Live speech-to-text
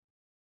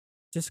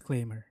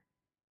Disclaimer: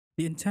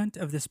 the intent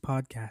of this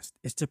podcast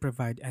is to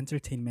provide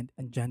entertainment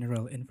and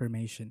general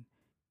information.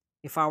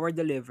 If our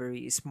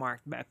delivery is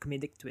marked by a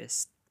comedic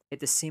twist,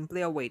 it is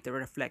simply a way to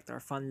reflect our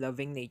fun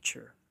loving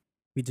nature.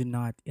 We do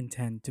not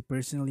intend to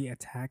personally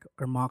attack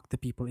or mock the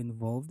people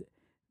involved,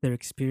 their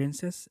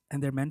experiences,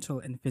 and their mental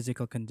and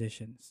physical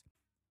conditions.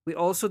 We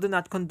also do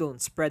not condone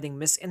spreading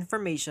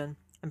misinformation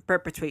and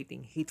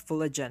perpetuating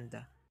hateful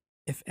agenda.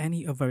 If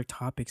any of our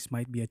topics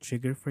might be a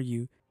trigger for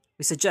you,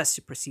 We suggest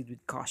you proceed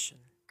with caution.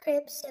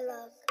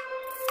 Cripsilog.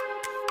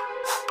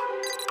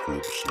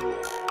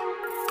 Cripsilog.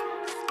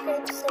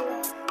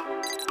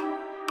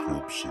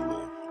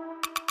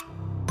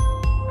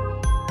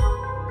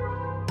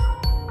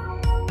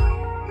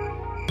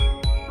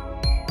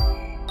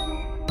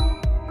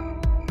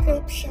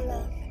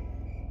 Cripsilog.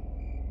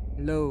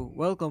 Hello,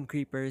 welcome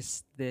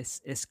creepers.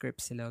 This is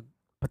Crypsilog.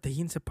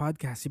 patayin sa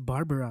podcast si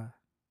Barbara.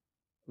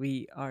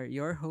 We are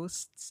your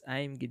hosts.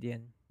 I'm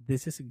Gideon.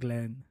 This is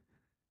Glenn.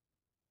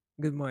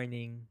 Good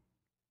morning.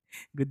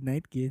 Good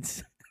night,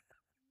 kids.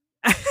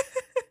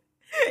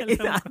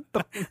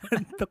 Inaantok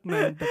Antok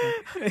na antok.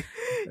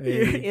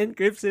 Here in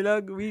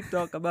Crypsilog, we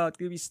talk about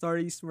creepy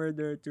stories,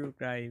 murder, true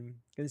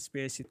crime,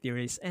 conspiracy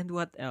theories, and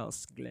what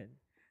else, Glenn?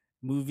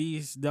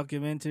 Movies,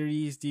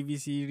 documentaries, TV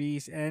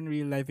series, and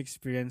real-life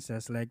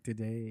experiences like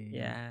today.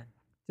 Yeah.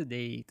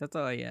 Today,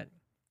 totoo yan.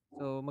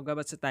 So,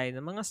 magbabasa tayo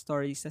ng mga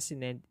stories na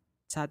sinend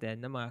sa atin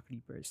ng mga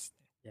creepers.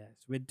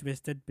 Yes, with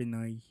twisted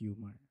Pinoy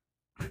humor.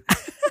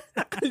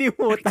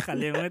 Nakalimutan.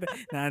 Nakalimutan.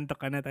 Naantok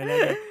ka na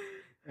talaga.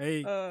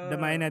 Ay, Ah,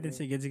 damayin natin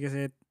si Gids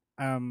kasi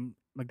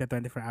magta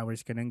 24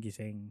 hours ka ng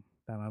gising.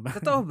 Tama ba?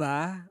 Totoo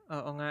ba?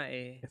 Oo nga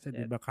eh. Kasi Shit.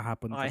 di ba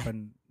kahapon Okay. ka pa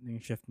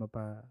yung shift mo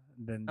pa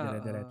then Oo.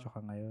 dire-diretso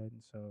ka ngayon.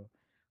 So,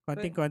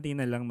 konting-konti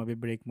na lang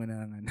mabibreak mo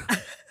na ang ano.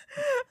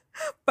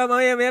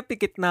 Pamaya-maya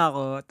pikit na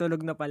ako.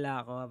 Tulog na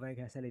pala ako habang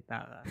nagsasalita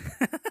ka.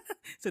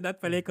 So,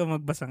 dapat pala ikaw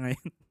magbasa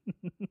ngayon.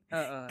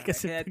 Oo.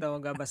 Kasi- Kaya ito,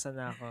 magbabasa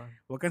na ako.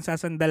 Huwag kang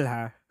sasandal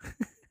ha.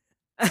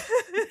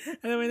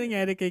 Ano mo yung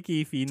nangyari kay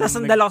Kifi?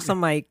 Sasandal ako sa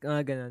mic.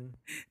 Ganun.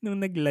 Nung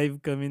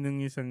nag-live kami nung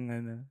isang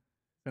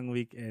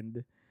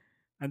weekend.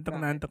 Antok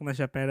na Bakit? antok na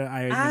siya pero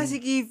ayaw Ah, niyang, si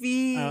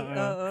Kifi! Oo.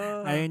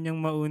 Oo. ayaw niyang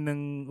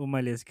maunang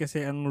umalis kasi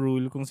ang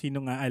rule kung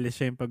sino nga alis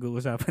siya yung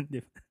pag-uusapan,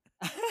 di ba?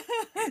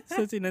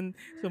 So,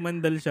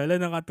 sumandal siya.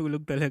 Ala,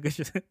 nakatulog talaga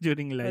siya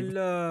during live.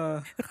 Hala.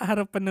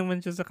 Nakaharap pa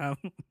naman siya sa cam.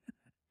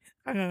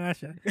 Kanga nga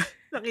siya.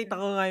 Nakita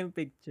ko nga yung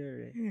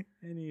picture eh.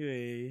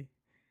 Anyway.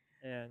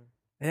 Ayan.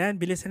 Ayan,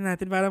 bilisan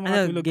natin para Ano,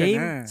 makatulog ka game?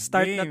 na.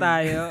 Start na Game.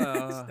 tayo.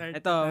 Oo. Start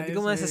Ito, na hindi tayo, ko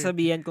muna sir.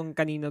 sasabihan kung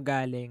kanino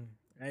galing.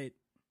 Right.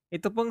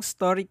 Ito pong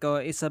story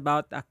ko is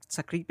about sa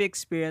creepy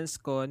experience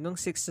ko nung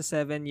 6 to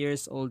 7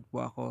 years old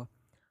po ako.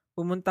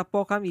 Pumunta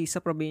po kami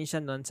sa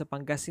probinsya noon sa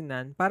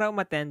Pangasinan para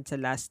umattend sa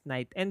last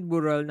night and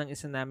burial ng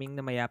isa naming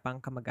namayapang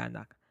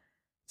kamag-anak.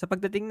 Sa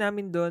pagdating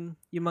namin doon,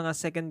 yung mga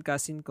second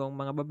cousin kong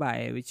mga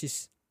babae, which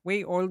is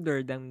way older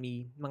than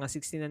me, mga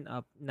 16 and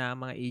up na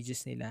mga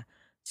ages nila,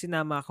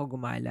 sinama ako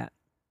gumala.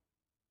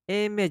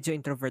 Medyo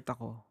introvert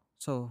ako.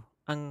 So,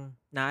 ang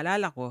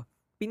naalala ko,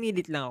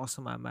 pinilit lang ako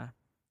sumama.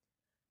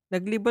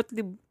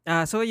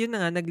 So yun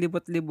na nga,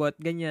 naglibot-libot,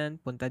 ganyan,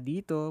 punta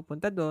dito,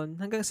 punta doon,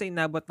 hanggang sa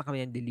inabot na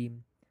kami ng dilim.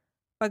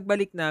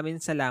 Pagbalik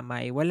namin sa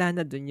Lamay, wala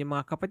na doon yung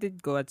mga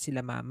kapatid ko at sila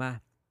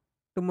mama.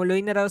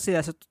 Tumuloy na raw sila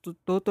sa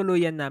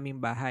tutuluyan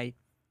naming bahay.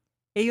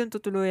 Yung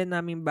tutuluyan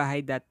naming bahay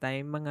that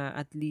time, mga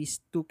at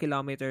least 2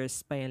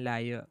 kilometers pa yung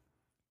layo.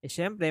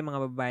 Syempre,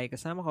 mga babae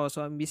kasama ko,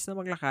 so imbis na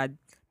maglakad,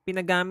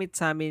 pinagamit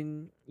sa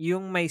amin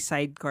yung may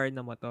sidecar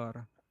na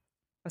motor.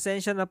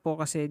 Pasensya na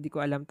po kasi di ko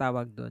alam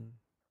tawag doon.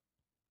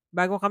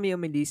 Bago kami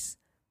umalis,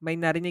 may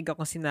narinig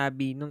akong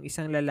sinabi nung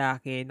isang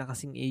lalaki na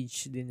kasing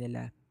age din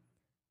nila.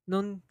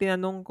 Nung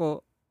tinanong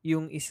ko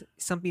yung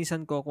isang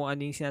pinsan ko kung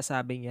ano yung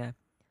sinasabi niya,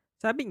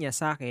 sabi niya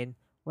sa akin,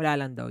 wala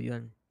lang daw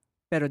yun.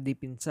 Pero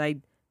deep inside,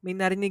 may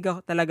narinig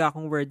ako talaga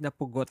akong word na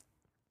pugot.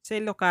 Sa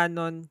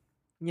Ilocano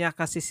niya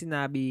kasi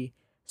sinabi,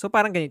 so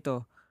parang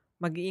ganito,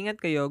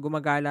 mag-iingat kayo,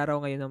 gumagala raw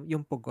ngayon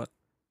yung pugot.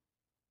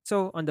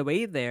 So, on the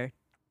way there,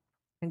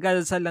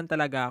 nagdadasal lang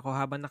talaga ako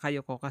habang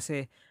nakayuko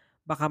kasi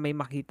baka may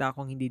makita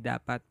akong hindi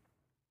dapat.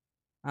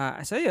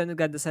 So yun,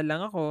 nagdadasal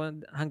lang ako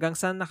hanggang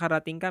sa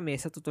nakarating kami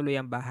sa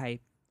tutuluyang bahay.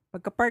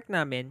 Pagka-park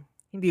namin,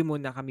 hindi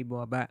muna kami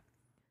bumaba.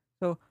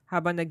 So,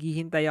 habang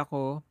naghihintay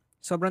ako,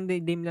 sobrang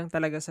dilim lang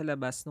talaga sa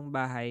labas ng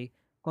bahay.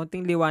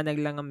 Konting liwanag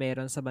lang ang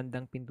meron sa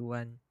bandang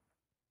pintuan.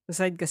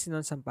 Sa side kasi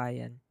ng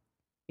sampayan.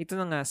 Ito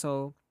na nga,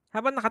 so,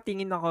 habang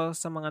nakatingin ako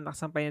sa mga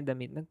nakasampay na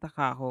damit,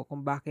 nagtaka ako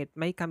kung bakit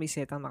may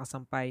kamisetang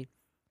nakasampay.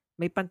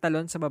 May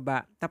pantalon sa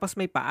baba, tapos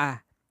may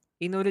paa.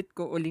 Inulit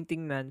ko uling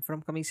tingnan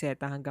from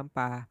kamiseta hanggang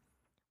paa.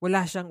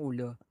 Wala siyang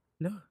ulo.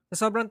 Lo.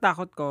 Sa sobrang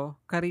takot ko,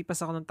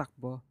 karipas ako ng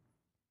takbo.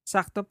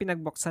 Sakto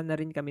pinagbuksan na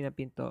rin kami ng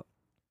pinto.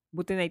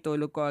 Buti na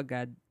itulog ko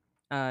agad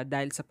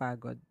dahil sa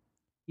pagod.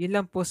 Yun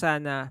lang po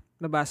sana,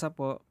 mabasa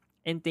po,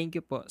 and thank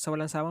you po sa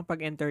walang sawang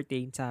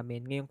pag-entertain sa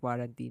amin ngayong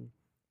quarantine.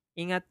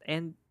 Ingat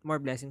and more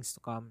blessings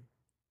to come.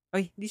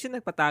 Ay, di siya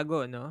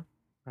nagpatago, no?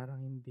 Parang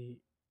hindi.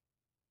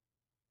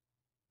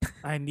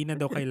 Hindi na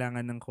daw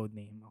kailangan ng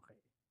codename. Okay.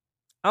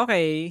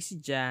 Okay,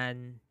 si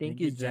Jan. Thank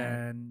you,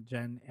 Jan.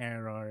 Jan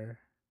Error.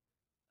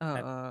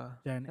 At Oo.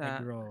 Jan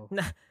Eggroll.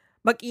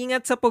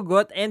 Mag-ingat sa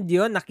pugot and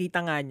yun,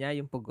 nakita nga niya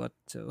yung pugot.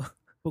 So,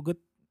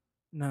 Pugot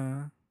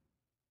na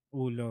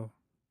ulo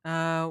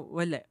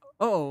wala.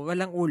 Oo,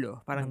 walang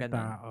ulo. Parang ng ganun.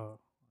 tao.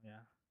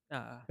 Yeah.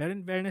 Oo. Pero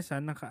in fairness,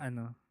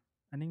 anong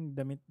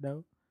damit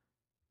daw?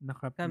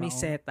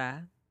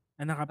 Kamiseta.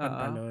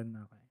 Nakapantalon.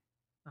 Okay.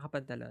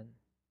 Nakapantalon.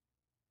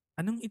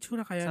 Anong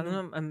itsura kaya?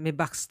 Sana may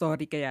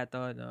backstory kaya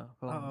to, no?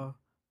 Oo.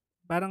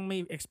 Parang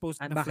may exposed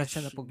na bakit flesh,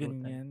 siya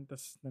napugutan? ganyan.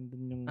 Tapos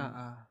nandun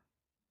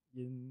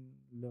yung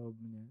loob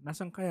niya.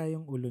 Nasaan kaya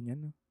yung ulo niya,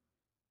 no?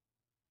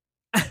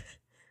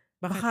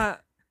 Bakit? Baka,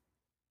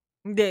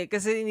 hindi,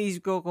 kasi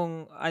iniisip ko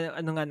kung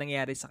ano nga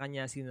nangyari sa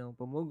kanya, sinong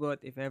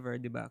pumugot, if ever,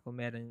 di ba? Kung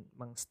meron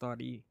mang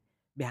story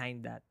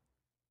behind that.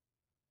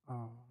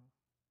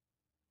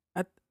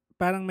 At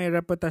parang may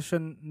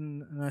reputasyon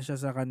na siya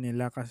sa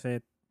kanila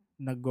kasi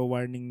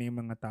nag-warning na yung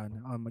mga tao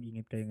na,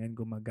 mag-ingat kayo ngayon,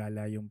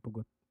 gumagala yung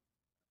pugot.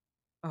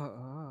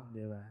 Oo.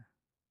 Di ba?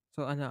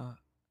 So,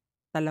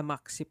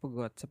 talamak si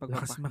pugot sa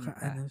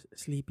pagpapakita.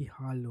 Sleepy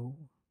Hollow.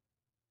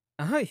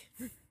 Ay!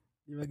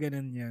 Di ba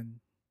ganun yan?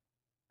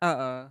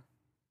 Oo.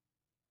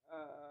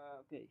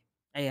 Okay.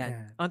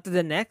 Ayan. On to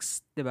the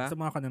next, di ba?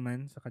 Sumaka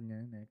naman sa kanya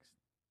next.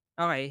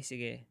 Okay,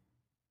 sige.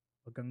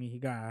 Huwag kang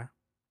hihiga,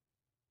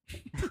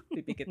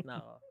 Pipikit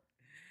na ako.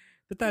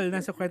 Total,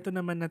 nasa kwento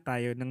naman na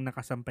tayo ng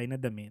nakasampay na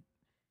damit.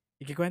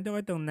 Ikikwento ko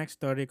itong next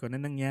story ko na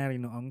nangyari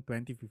noong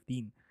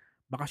 2015.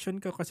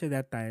 Bakasyon ko kasi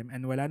that time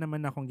and wala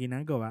naman akong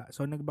ginagawa,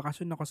 so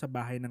nagbakasyon ako sa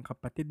bahay ng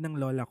kapatid ng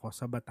lola ko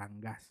sa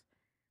Batangas.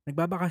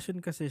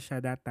 Nagbabakasyon kasi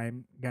siya that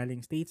time galing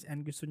States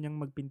and gusto niyang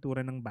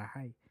magpintura ng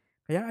bahay.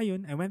 Kaya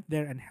ayun, I went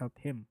there and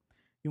helped him.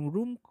 Yung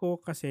room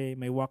ko kasi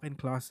may walk-in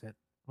closet.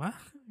 What?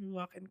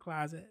 Walk-in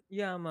closet?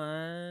 Yeah,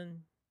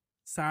 man.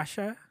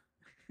 Sasha?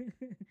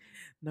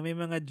 Na may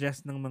mga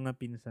dress ng mga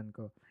pinsan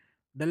ko.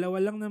 Dalawa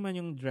lang naman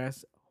yung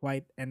dress,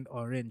 white and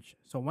orange.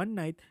 So one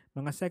night,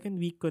 mga second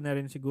week ko na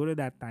rin siguro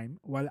that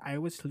time, while I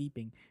was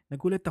sleeping,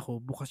 nagulat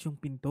ako, bukas yung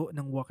pinto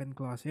ng walk-in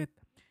closet.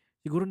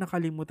 Siguro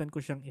nakalimutan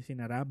ko siyang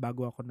isinara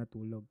bago ako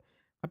natulog.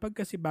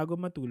 Kapag kasi bago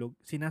matulog,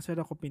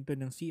 sinasara ko pinto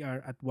ng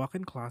CR at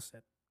walk-in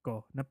closet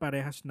ko na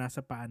parehas nasa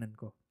paanan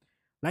ko.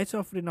 Lights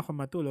off rin ako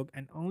matulog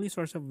and only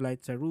source of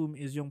light sa room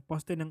is yung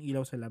poste ng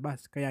ilaw sa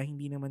labas, kaya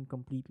hindi naman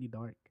completely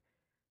dark.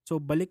 So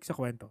balik sa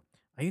kwento.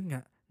 Ayun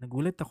nga,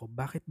 nagulat ako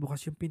bakit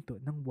bukas yung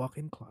pinto ng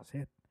walk-in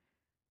closet.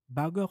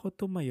 Bago ako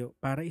tumayo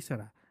para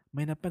isara,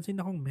 may napansin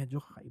akong medyo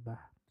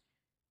kakaiba.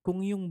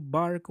 Kung yung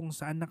bar kung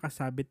saan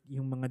nakasabit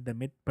yung mga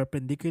damit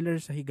perpendicular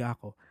sa higa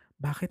ko,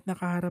 bakit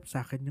nakaharap sa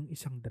akin yung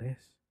isang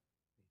dress?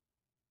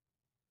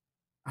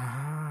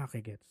 Okay,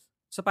 gets.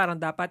 So parang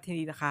dapat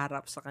hindi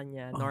nakaharap sa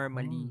kanya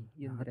normally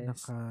yung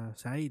dress.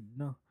 Naka-side,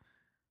 no?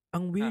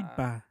 Ang weird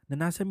pa na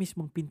nasa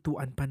mismong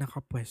pintuan pa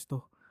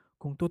nakapwesto.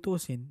 Kung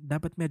tutusin,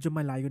 dapat medyo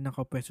malayo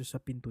nakapwesto sa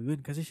pinto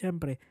yun kasi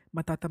syempre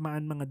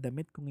matatamaan mga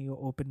damit kung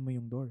i-open mo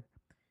yung door.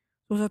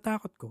 So sa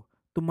takot ko,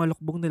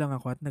 tumalokbong na lang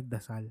ako at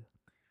nagdasal.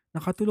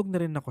 Nakatulog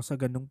na rin ako sa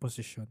ganung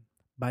posisyon.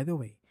 By the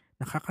way,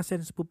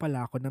 nakakasense po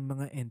pala ako ng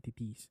mga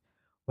entities.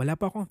 Wala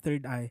pa akong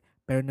third eye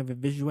pero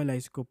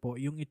na-visualize ko po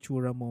yung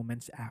itsura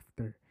moments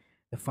after.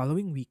 The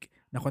following week,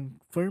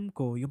 na-confirm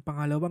ko yung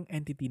pangalawang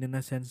entity na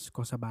na-sense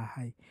ko sa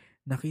bahay.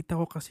 Nakita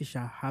ko kasi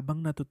siya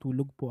habang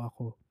natutulog po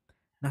ako.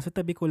 Nasa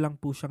tabi ko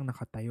lang po siyang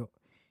nakatayo.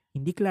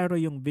 Hindi klaro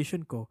yung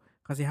vision ko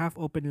kasi half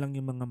open lang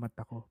yung mga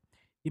mata ko.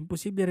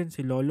 Imposible rin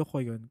si lolo ko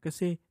yun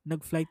kasi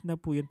nag-flight na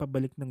po yun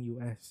pabalik ng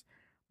US.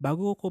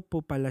 Bago ko po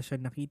pala siya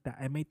nakita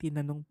ay may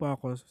tinanong po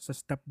ako sa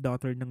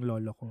stepdaughter ng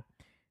lolo ko.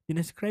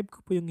 Dinescribe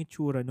ko po yung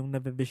itsura nung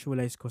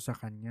na-visualize ko sa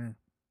kanya.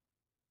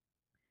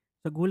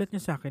 Sa gulat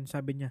niya sa akin,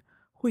 sabi niya,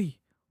 "Huy,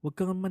 huwag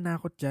kang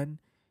manakot dyan.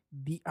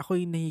 Di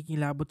ako'y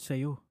nahikilabot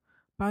sa'yo.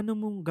 Paano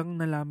mong gang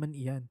nalaman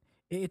iyan?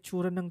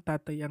 Itsura ng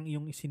tatay ang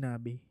iyong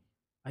isinabi."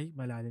 Ay,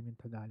 malalim yung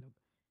Tagalog.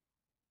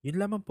 Yun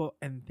lamang po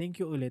and thank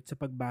you ulit sa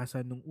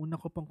pagbasa nung una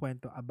ko pang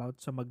kwento about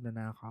sa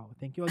magnanakaw.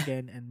 Thank you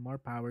again and more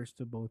powers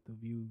to both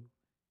of you.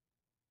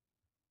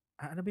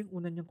 Ano ba yung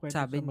una niyang kwento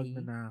sa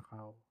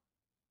magnanakaw?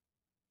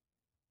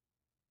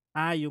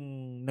 Yung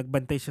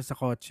nagbantay siya sa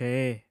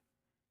kotse.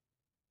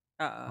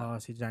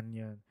 Si Jan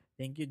yun.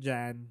 Thank you,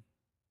 Jan.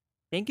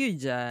 Thank you,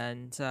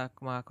 Jan, sa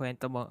mga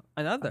kwento mo.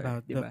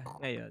 Another, di ba?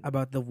 Ngayon.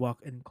 About the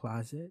walk-in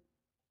closet.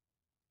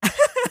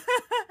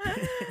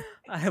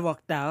 I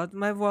walked out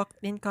my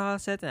walk-in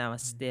closet and I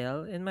was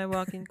still in my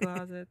walk-in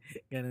closet.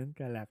 Ganun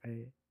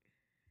kalaki.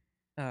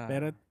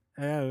 Pero,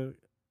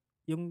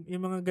 yung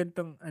mga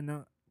gantong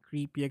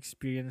creepy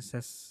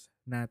experiences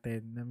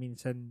natin na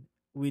minsan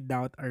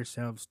without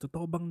ourselves,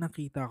 totoo bang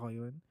nakita ko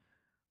yun?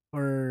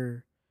 Or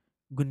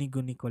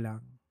guni-guni ko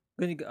lang?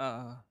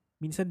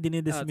 Minsan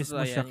dinidismiss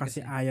mo siya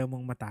kasi ayaw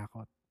mong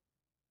matakot.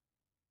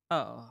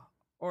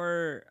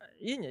 Or,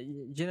 yun,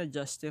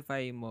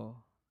 gina-justify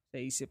mo sa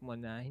isip mo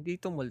na hindi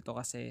tumulto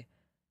kasi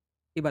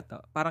iba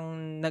to.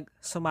 Parang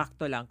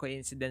sumakto lang,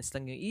 coincidence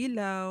lang yung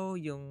ilaw,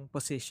 yung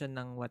position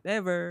ng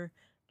whatever.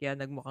 kaya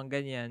nagmukhang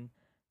ganyan.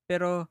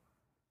 Pero,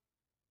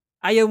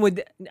 ayaw mo,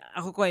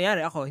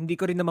 ako, hindi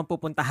ko rin naman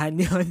pupuntahan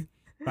yun.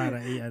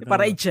 Para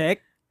Para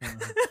i-check.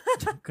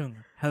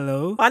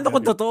 Hello? Paano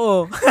kung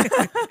totoo?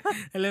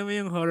 Alam mo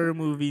yung horror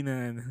movie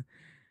na,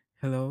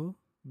 hello?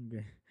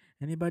 Okay.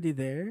 Anybody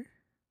there?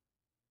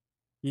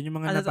 Yun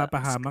yung mga Ano to?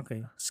 napapahamak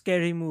eh.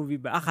 Scary movie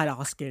ba? Akala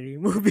ko scary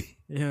movie.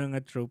 Yung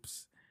mga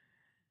tropes.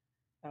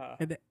 Oo.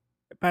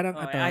 Parang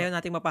Okay, ayaw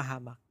nating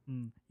mapahamak.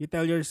 you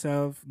tell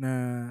yourself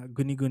na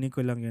guni-guni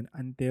ko lang yun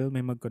until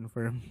may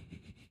mag-confirm.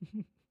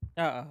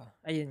 Oo.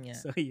 Ayun nga.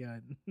 So,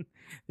 yun.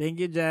 Thank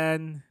you,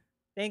 Jan.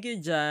 Thank you,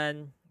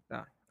 John.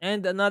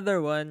 And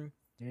another one.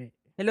 Okay.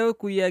 Hello,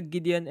 Kuya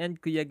Gideon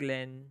and Kuya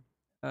Glenn.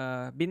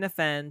 Been a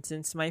fan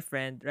since my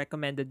friend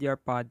recommended your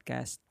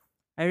podcast.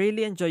 I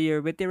really enjoy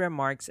your witty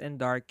remarks and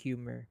dark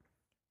humor.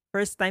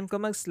 First time ko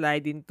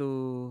mag-slide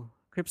into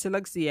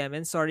Cripsilog CM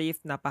and sorry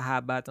if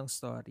napahaba tong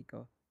story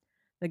ko.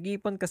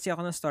 Nag-iipon kasi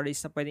ako ng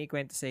stories na pwedeng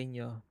ikwento sa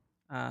inyo.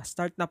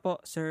 Start na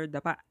po, Sir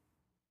Dapa.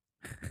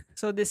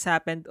 So this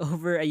happened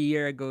over a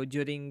year ago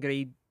during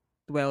grade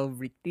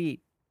 12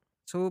 retreat.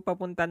 So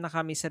papunta na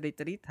kami sa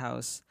retreat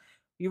house.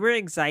 We were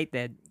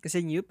excited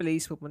kasi new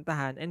place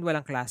pupuntahan and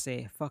walang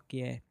klase. Fuck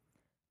yeah.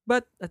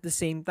 But at the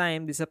same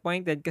time,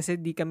 disappointed kasi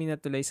di kami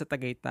natuloy sa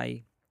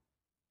Tagaytay.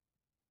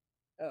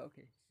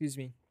 Okay. Excuse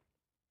me.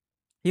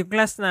 Yung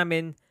class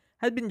namin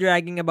had been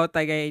dragging about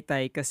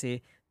Tagaytay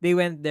kasi they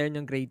went there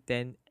nung grade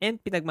 10 and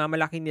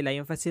pinagmamalaki nila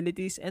yung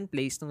facilities and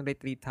place ng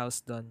retreat house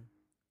doon.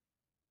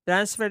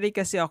 Transferee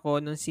kasi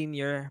ako nung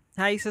senior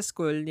high sa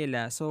school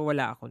nila so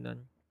wala ako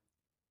nun.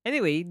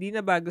 Anyway, di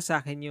na bago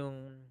sa akin yung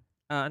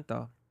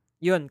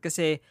yun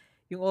kasi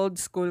yung old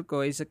school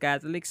ko is a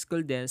Catholic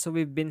school din so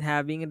we've been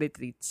having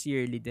retreats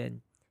yearly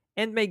din.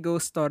 And may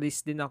ghost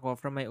stories din ako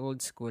from my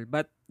old school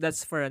but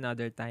that's for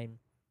another time.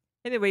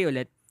 Anyway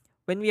ulit,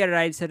 when we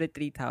arrived sa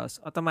retreat house,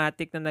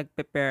 automatic na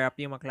nag-prepare up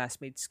yung mga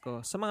classmates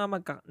ko sa mga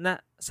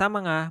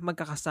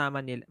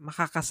makakasama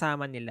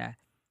nila.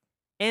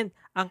 And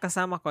ang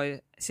kasama ko,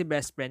 si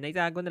best friend,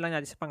 naitago na lang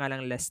natin sa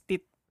pangalang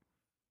Lestit.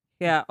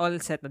 Kaya all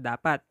set na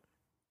dapat.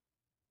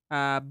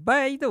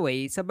 By the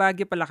way, sa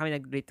Baguio pala kami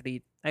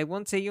nag-retreat. I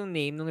won't say yung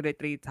name ng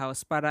retreat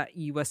house para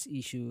iwas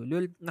issue.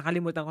 Lul,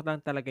 nakalimutan ko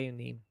lang talaga yung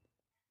name.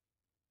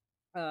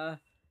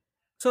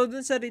 So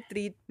dun sa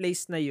retreat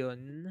place na yun,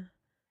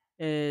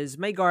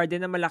 is may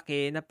garden na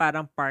malaki na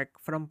parang park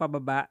from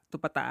pababa to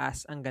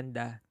pataas. Ang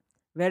ganda.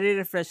 Very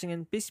refreshing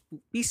and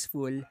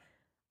peaceful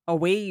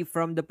away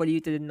from the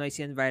polluted and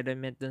noisy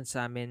environment dun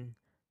sa amin.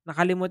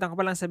 Nakalimutan ko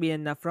palang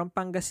sabihin na from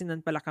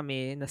Pangasinan pala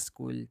kami na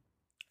school.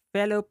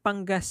 Fellow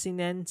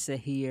Pangasinense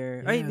here.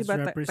 Yes, Ay, di ba?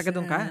 Taga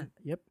doon ka?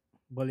 Yep.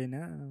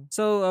 Bolinao.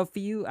 So, a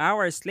few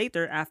hours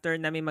later, after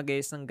namin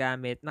mag-ayos ng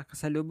gamit,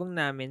 nakasalubong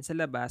namin sa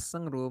labas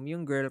ng room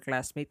yung girl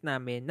classmate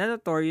namin na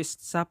notorious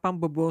sa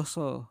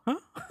pamboboso. Huh?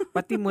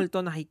 Pati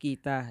multo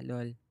nakikita,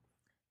 lol.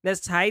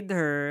 Let's hide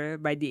her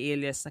by the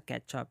alias na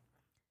Ketchup.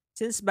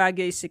 Since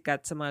Baguio is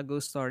sikat sa mga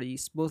ghost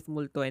stories, both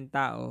multo and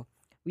tao,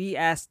 we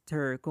asked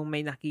her kung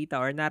may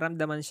nakita or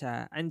naramdaman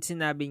siya and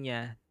sinabi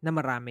niya na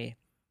marami.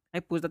 Ay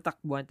puta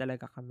takbuhan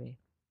talaga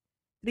kami.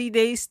 3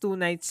 days, 2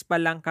 nights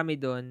pa lang kami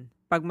doon.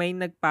 Pag may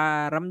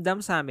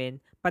nagparamdam sa amin,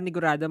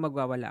 panigurado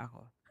magwawala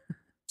ako.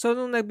 So,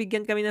 nung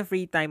nagbigyan kami ng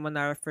free time on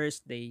our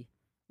first day,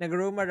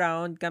 nag-roam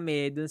around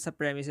kami doon sa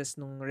premises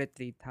ng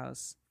retreat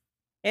house.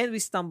 And we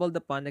stumbled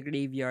upon a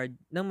graveyard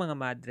ng mga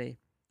madre.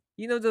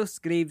 You know those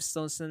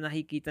gravestones na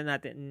nakikita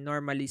natin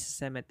normally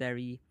sa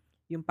cemetery?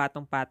 Yung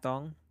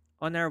patong-patong?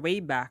 On our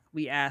way back,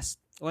 we asked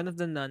one of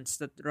the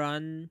nuns that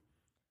run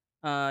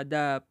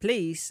the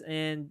place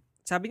and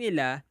sabi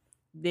nila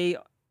they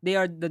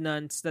are the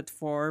nuns that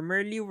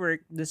formerly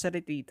worked dun sa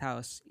retreat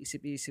house.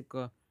 Isip-isip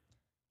ko,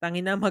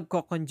 tangina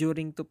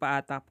magko-conjuring to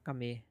paatap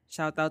kami.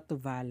 Shout out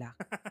to Valak.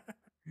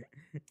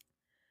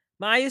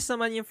 Maayos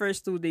naman yung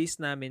first 2 days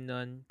namin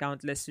nun.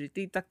 Countless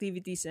retreat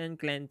activities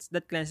and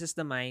that cleanses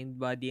the mind,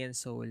 body, and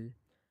soul.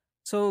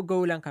 So,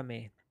 go lang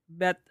kami.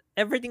 But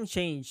everything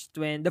changed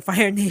when the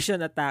Fire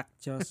Nation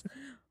attacked Diyos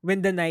when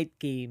the night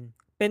came.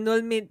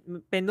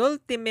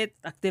 Penultimate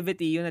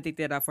activity yung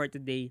natitira for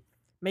today.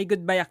 May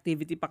goodbye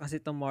activity pa kasi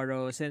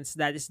tomorrow since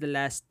that is the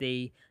last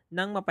day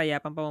ng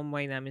mapayapang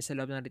pamumuhay namin sa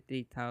loob ng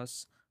retreat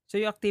house. So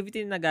yung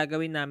activity na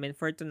gagawin namin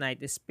for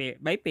tonight is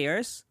by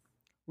pairs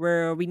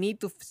where we need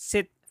to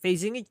sit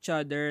facing each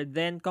other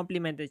then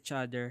compliment each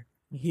other.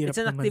 Hirap It's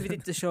an naman. activity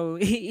to show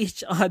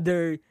each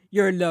other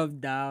your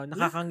love daw.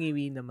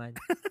 Nakakangiwi naman.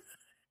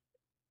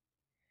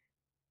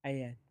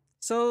 Ayan.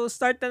 So,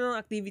 start na ng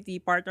activity,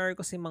 partner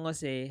ko si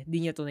Mangose, di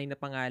niya tunay na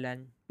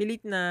pangalan. Pilit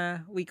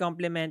na, we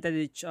complimented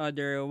each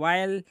other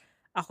while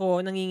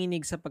ako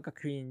nanginginig sa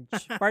pagka-cringe.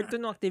 Part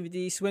 2 ng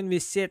activity is when we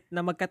sit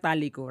na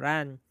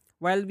magkatalikuran.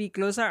 While we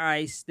close our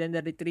eyes, then the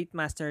retreat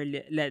master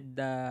led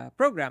the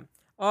program.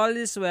 All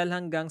is well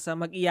hanggang sa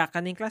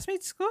mag-iyakan ng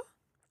classmates ko.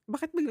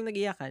 Bakit biglang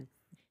nag-iyakan?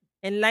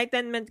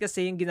 Enlightenment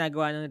kasi yung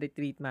ginagawa ng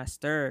retreat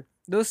master.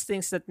 Those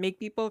things that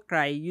make people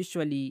cry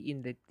usually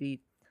in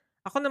retreat.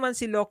 Ako naman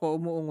si Loco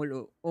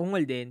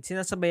umuungol din.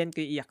 Sinasabayan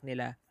ko yung iyak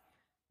nila.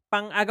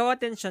 Pang-agaw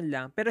attention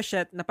lang, pero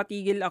shit,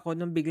 napatigil ako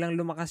nung biglang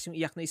lumakas yung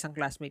iyak ng isang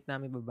classmate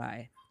namin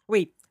babae.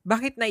 Wait,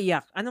 bakit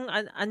naiyak? Ano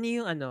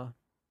yung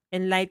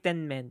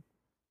enlightenment?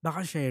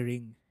 Baka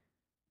sharing.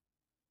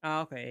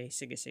 Okay.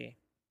 Sige, sige.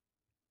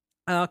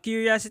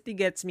 Curiosity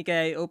gets me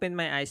kaya I open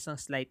my eyes ng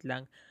slight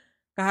lang.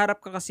 Kaharap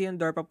ka kasi yung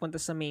door papunta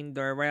sa main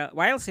door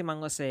while si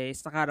Mang Jose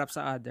is nakaharap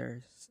sa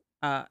others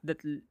that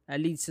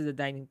leads to the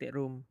dining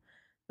room.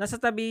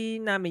 Nasa tabi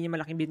namin yung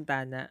malaking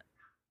bintana.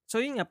 So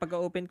yun nga,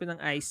 pagka-open ko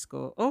ng eyes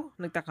ko,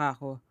 nagtaka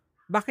ako.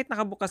 Bakit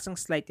nakabukas ng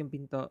slight yung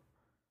pinto?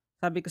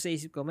 Sabi ko sa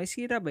isip ko, may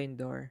sira ba yung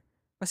door?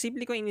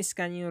 Posible ko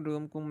in-scan yung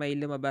room kung may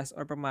lumabas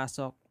or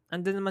pumasok.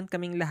 Andun naman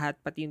kaming lahat,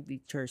 pati yung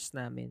teachers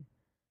namin.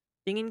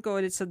 Tingin ko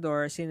ulit sa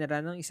door,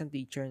 sinara ng isang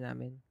teacher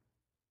namin.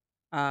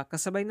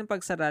 Kasabay ng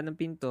pagsara ng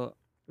pinto,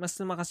 mas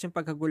lumakas yung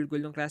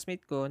pagkagulgul ng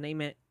classmate ko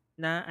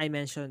na I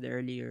mentioned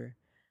earlier.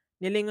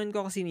 Nilingon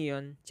ko kasi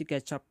niyon, si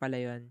Ketchup pala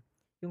yun.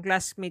 Yung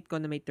classmate ko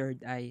na may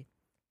third eye.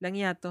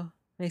 Langya to,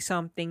 may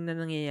something na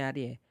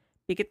nangyayari eh.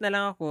 Pikit na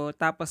lang ako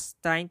tapos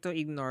trying to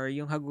ignore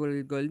yung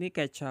hagulgol ni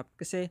Ketchup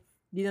kasi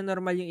di na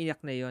normal yung iyak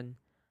na yon.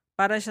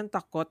 Para siyang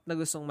takot na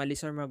gustong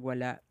malis or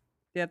magwala.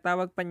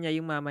 Tinatawag pa niya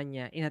yung mama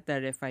niya in a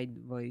terrified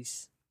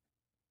voice.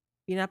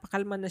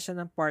 Pinapakalma na siya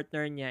ng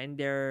partner niya and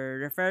they're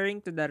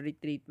referring to the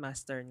retreat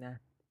master na.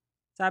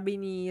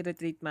 Sabi ni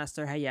retreat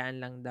master,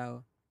 hayaan lang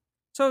daw.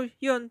 So,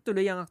 yun,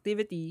 tuloy ang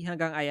activity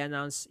hanggang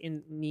ina-announce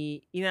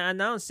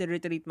ni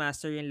retreat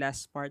master yung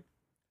last part.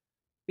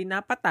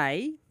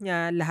 Pinapatay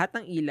niya lahat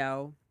ng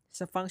ilaw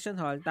sa function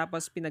hall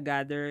tapos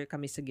pinagather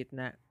kami sa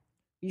gitna.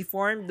 We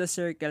formed the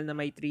circle na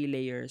may 3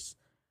 layers.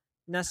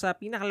 Nasa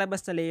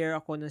pinakalabas na layer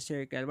ako ng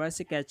circle while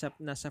si Ketchup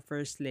nasa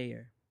first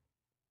layer.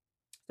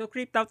 So,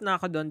 creeped out na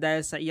ako doon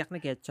dahil sa iyak na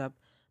Ketchup.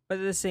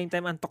 But at the same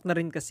time, antok na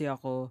rin kasi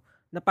ako.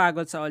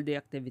 Napagod sa all-day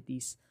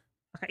activities.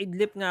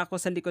 Nakaidlip nga ako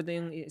sa likod ng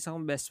yung isang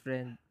kong best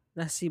friend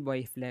na si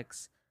Boy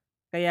Flex.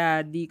 Kaya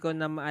di ko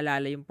na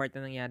maalala yung part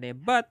na nangyari.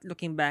 But,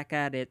 looking back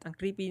at it, ang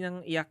creepy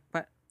ng iyak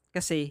pa.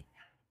 Kasi,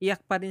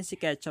 iyak pa rin si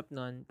Ketchup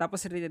noon.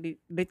 Tapos,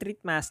 retreat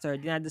master,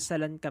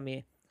 dinadasalan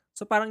kami.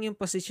 So, parang yung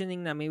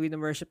positioning namin,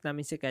 win-worship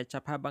namin si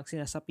Ketchup habang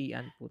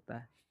sinasapian,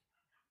 puta.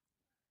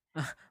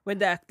 When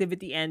the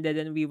activity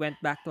ended and we went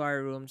back to our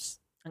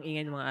rooms, ang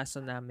ingay ng mga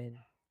aso namin.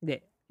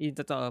 Hindi, yung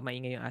totoo,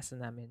 maingay yung aso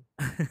namin.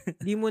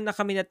 Di muna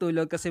kami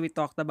natulog kasi we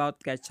talked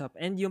about Ketchup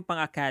and yung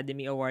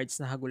pang-academy awards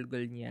na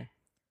hagulgol niya.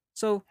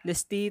 So,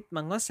 Lestit,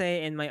 Mang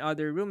Jose, and my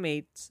other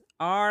roommates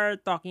are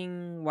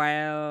talking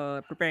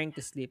while preparing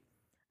to sleep.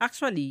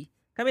 Actually,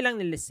 kami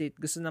lang ni Lestit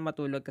gusto na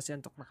matulog kasi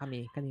antok na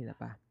kami kanina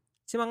pa.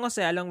 Si Mang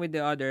Jose, along with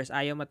the others,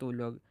 ayaw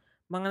matulog.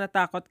 Mga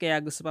natakot kaya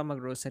gusto pa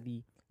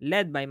mag-grocery.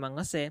 Led by Mang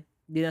Jose,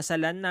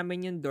 dinasalan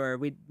namin yung door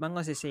with Mang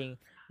Jose saying,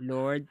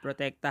 Lord,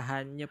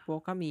 protektahan niyo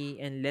po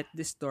kami and let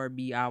this door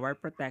be our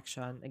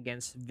protection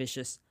against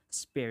vicious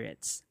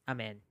spirits.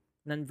 Amen.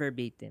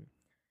 Non-verbatim.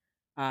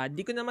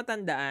 Di ko na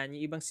matandaan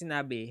yung ibang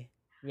sinabi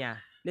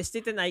niya.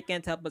 Lestit and I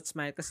can't help but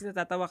smile kasi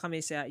natatawa kami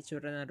sa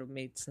itsura ng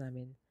roommates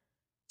namin.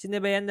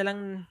 Sinabayan na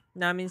lang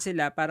namin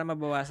sila para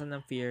mabawasan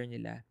ng fear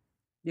nila.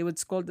 They would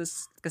scold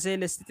us kasi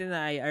Lestit and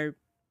I are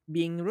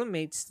being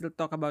roommates still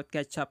talk about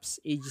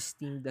Ketchup's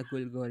age-esteemed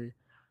agulgol.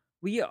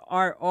 We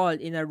are all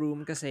in a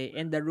room kasi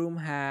and the room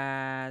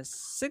has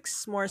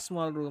 6 more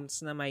small rooms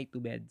na may 2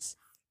 beds.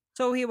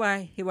 So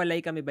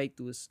hiwalay kami by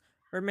twos.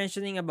 We're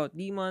mentioning about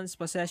demons,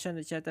 possession,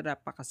 etc.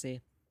 pa kasi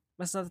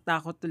mas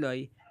natatakot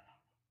tuloy.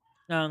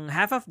 Ang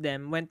half of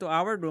them went to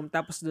our room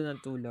tapos doon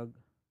natulog.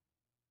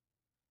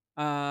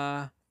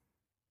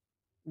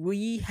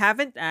 We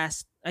haven't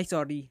asked,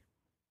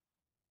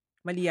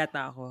 mali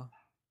yata ako.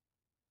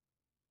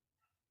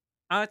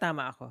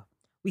 Tama ako.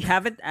 We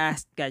haven't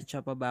asked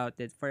Ketchup about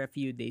it for a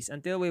few days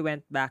until we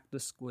went back to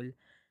school.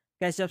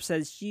 Ketchup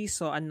said she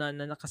saw a nun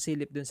na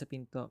nakasilip dun sa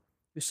pinto.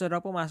 Gusto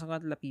raw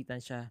pumasok at lapitan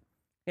siya.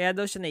 Kaya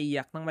daw siya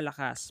naiyak ng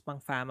malakas, pang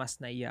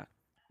famas na iyak.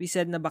 We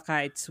said na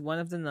baka it's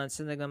one of the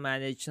nuns na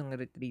nag-manage ng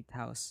retreat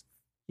house.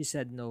 She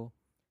said no.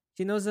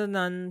 She knows the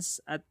nuns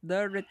at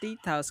the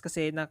retreat house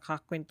kasi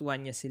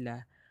nakakwentuhan niya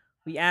sila.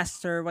 We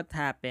asked her what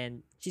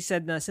happened. She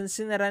said na since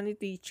sinara ni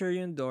teacher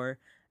yung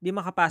door, di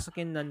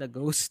makapasok yung nun na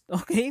ghost.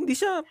 Okay, hindi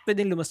siya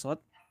pwedeng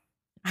lumasot.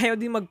 Ayaw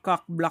din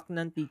mag-cock-block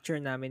ng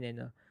teacher namin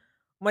no.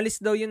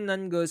 Umalis daw yung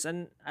nun ghost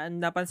and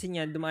napansin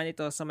niya dumaan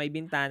ito sa may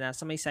bintana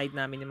sa may side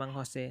namin ni Mang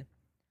Jose.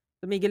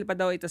 Tumigil pa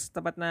daw ito sa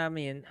tapat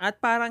namin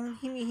at parang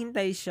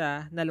hinihintay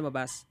siya na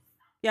lumabas.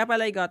 Kaya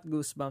pala I got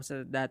goosebumps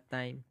at that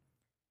time.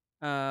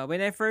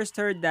 When I first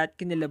heard that,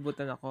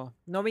 kinilabutan ako.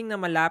 Knowing na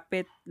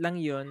malapit lang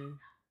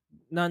yun,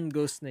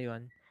 non-ghost na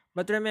yun.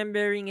 But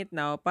remembering it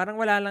now, parang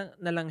wala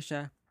lang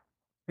siya.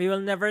 We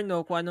will never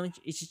know kung anong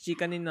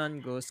ichichika ni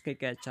non-ghost kay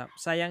Ketchup.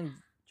 Sayang,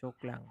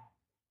 joke lang.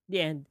 The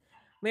end.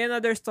 May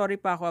another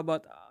story pa ako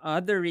about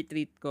other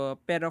retreat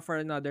ko, pero for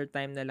another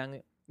time na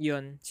lang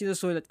yun.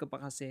 Sinusulat ko pa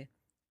kasi.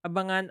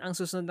 Abangan ang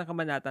susunod na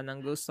kabanata ng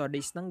ghost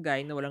stories ng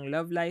guy na walang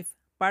love life,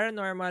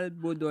 paranormal,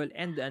 budol,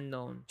 and the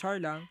unknown. Char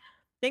lang.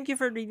 Thank you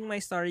for reading my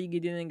story,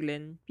 Gideon and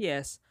Glenn.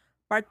 P.S.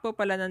 Part po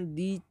pala ng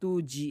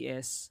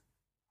D2GS.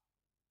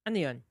 Ano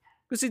yun?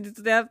 Kung si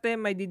Duterte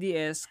may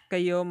DDS,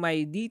 kayo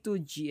may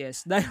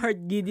D2GS. Die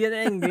Hard Gideon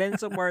and Glenn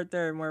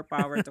supporter. More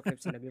power to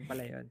Clip Silab. Yun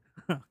pala yun.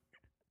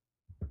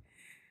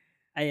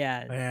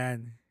 Ayan. Ayan.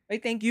 Ay,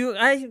 thank you.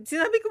 Ay,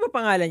 sinabi ko ba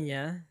pangalan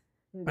niya?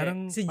 Hindi.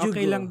 Parang Si Jugo.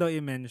 okay lang daw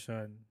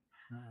i-mention.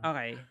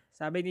 Okay.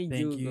 Sabi ni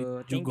Thank Jugo. you,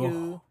 Thank Jugo.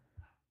 you.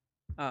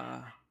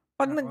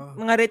 Pag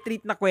mga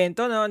retreat na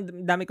kwento, no, ang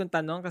dami kong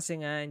tanong kasi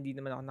nga hindi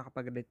naman ako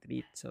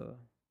nakapag-retreat. So,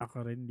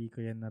 Ako rin, di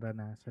ko yan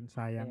naranasan.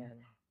 Sayang.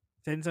 ayan.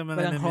 Send sa mga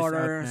Walang na-miss out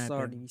horror natin.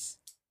 stories.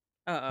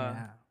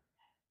 Yeah.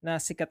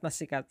 Na sikat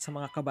sa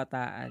mga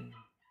kabataan.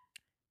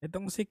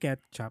 Itong si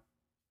Ketchup,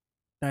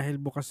 dahil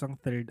bukas ang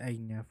third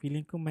eye niya,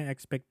 feeling ko may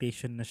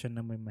expectation na siya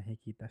na may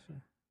makikita siya.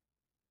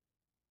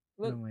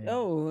 Well, Ano mo yan?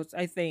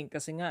 I think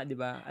kasi nga, 'di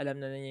ba? Alam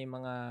na niya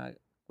yung mga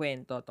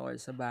kwento tungkol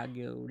sa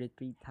Baguio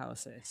retreat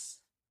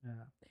houses.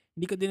 Yeah.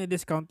 Hindi ko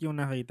din-discount yung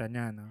nakita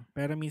niya, no?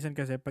 Pero minsan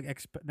kasi, pag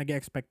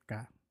nag-expect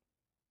ka,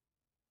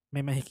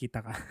 may makikita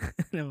ka.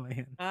 Alam mo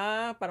yan?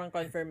 Parang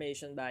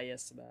confirmation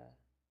bias ba?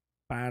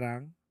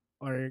 Parang,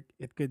 or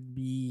it could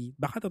be,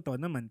 baka totoo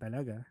naman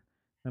talaga,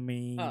 na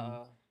may,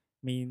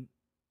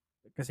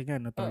 kasi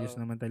nga, notorious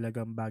naman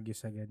talaga ang Baguio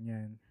sa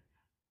ganyan.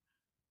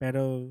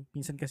 Pero,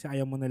 minsan kasi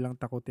ayaw mo na lang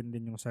takutin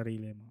din yung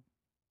sarili mo.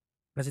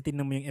 Kasi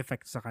tingnan mo yung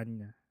effect sa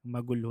kanya.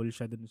 Magulhol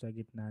siya dun sa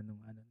gitna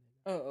nung ano.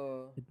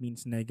 It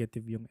means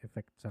negative yung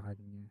effect sa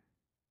kanya.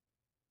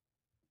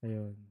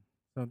 Ayun.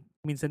 So,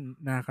 minsan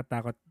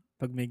nakakatakot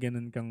pag may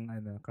ganun kang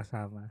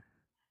kasama.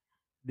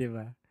 'Di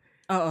ba?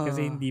 Oo.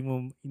 Kasi hindi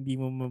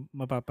mo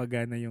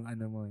mapapagana yung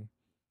mo eh.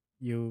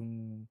 Yung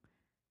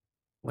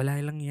wala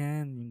lang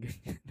yan, yung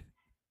ganyan.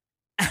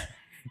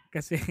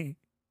 Kasi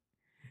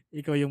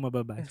ikaw yung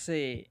mababash.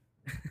 Kasi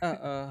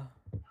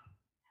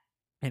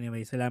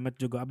Anyway, salamat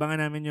Jugo.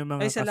 Abangan namin yung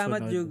mga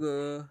salamat kasunod. Jugo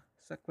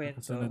sa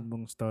kwento. Kasunod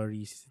mong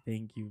stories.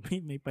 Thank you.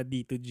 May pa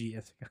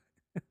D2GS ka.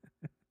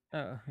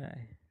 Oo.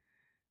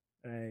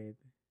 Right.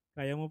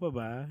 Kaya mo pa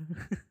ba?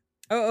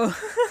 Oo.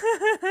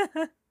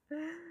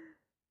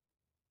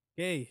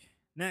 Okay,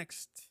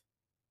 next.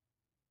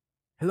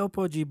 Hello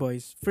po,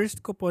 G-Boys.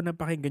 First ko po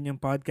napakinggan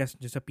yung podcast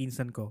nyo sa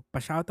pinsan ko.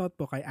 Pa-shoutout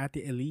po kay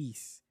Ate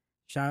Elise.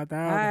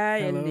 Shoutout.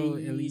 Hi, Hello,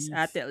 Elise.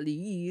 Ate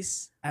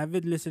Elise.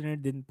 Avid listener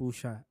din po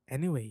siya.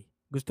 Anyway,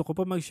 gusto ko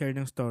po mag-share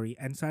ng story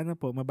and sana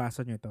po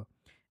mabasa nyo to.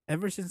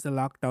 Ever since the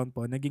lockdown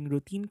po, naging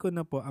routine ko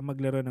na po ang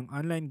maglaro ng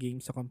online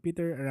games sa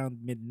computer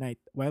around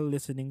midnight while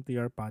listening to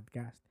your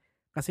podcast.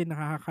 Kasi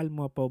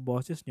nakakakalmo po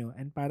boses nyo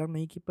and parang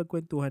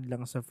nakikipagkwentuhan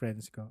lang sa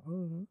friends ko.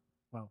 Oh,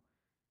 wow.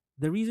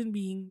 The reason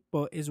being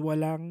po is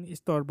walang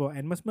istorbo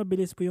and mas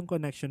mabilis po yung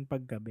connection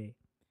pag gabi.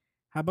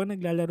 Habang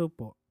naglalaro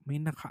po,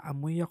 may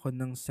nakaamoy ako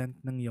ng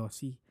scent ng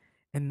Yossi.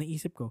 And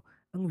naisip ko,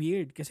 ang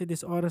weird kasi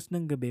this oras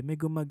ng gabi may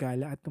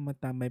gumagala at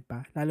tumatamay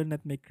pa lalo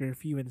na't may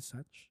curfew and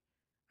such.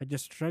 I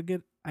just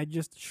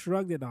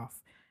shrugged it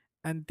off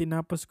and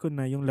tinapos ko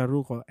na yung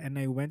laro ko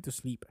and I went to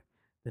sleep.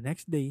 The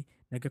next day,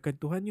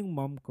 nagkakantuhan yung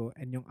mom ko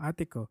and yung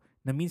ate ko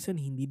na minsan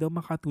hindi daw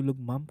makatulog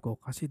mom ko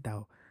kasi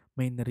daw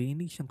may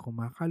narinig siyang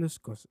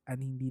kumakaluskos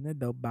and hindi na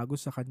daw bago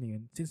sa kanya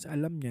yun since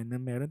alam niya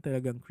na meron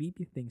talagang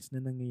creepy things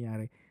na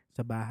nangyayari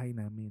sa bahay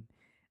namin.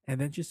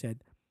 And then she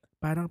said,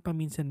 parang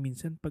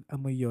paminsan-minsan pag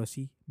amoy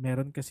Yossi,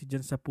 meron kasi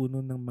dyan sa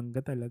puno ng mangga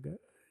talaga.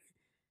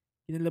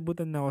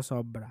 Kinalabutan na ako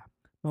sobra.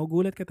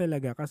 Magugulat ka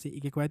talaga kasi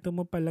ikikwento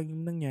mo pa lang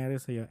yung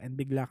nangyari sa'yo and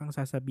bigla kang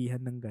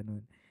sasabihan ng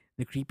ganun.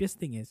 The creepiest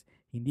thing is,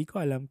 hindi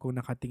ko alam kung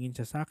nakatingin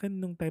siya sa akin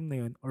nung time na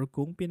yun or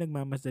kung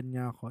pinagmamasdan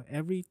niya ako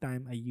every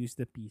time I use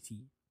the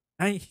PC.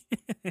 Ay!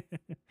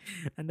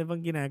 Ano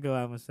bang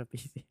ginagawa mo sa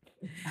PC?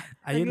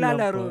 Ayun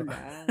naglalaro lang po.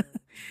 lang.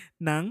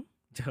 Nang?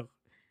 Joke.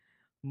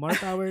 More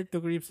power to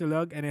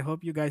Creepsilog and I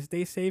hope you guys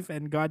stay safe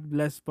and God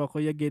bless po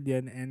Kuya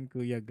Gideon and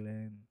Kuya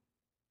Glenn.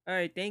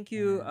 Alright, thank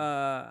you.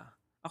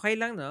 Okay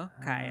lang, no?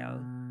 Kyle.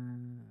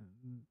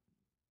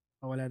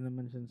 Wala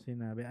naman siyang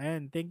sinabi.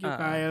 Ayan, thank you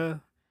Kyle.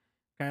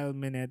 Kyle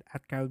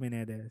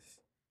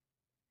Menedes.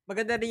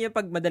 Maganda rin yung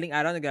pag madaling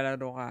araw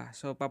naglalaro ka.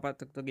 So,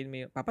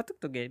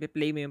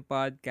 play mo yung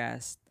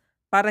podcast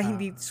para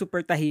hindi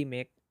super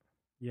tahimik.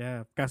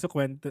 Yeah. Kaso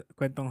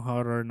kwentong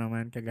horror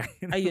naman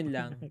kagaya. Ayun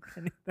lang.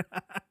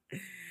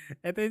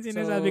 Ito yung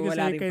sinasabi ko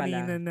sa'yo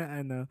kanina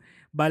pala. na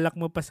balak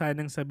mo pa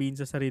sanang sabihin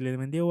sa sarili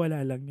naman, hindi,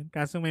 wala lang yun.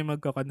 Kaso may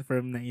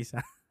magko-confirm na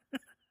isa.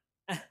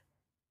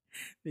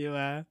 Di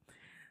ba?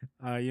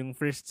 Yung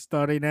first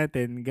story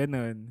natin,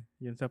 ganun.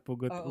 Yung sa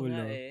pugot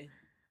ulo.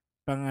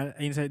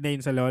 Yun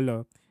sa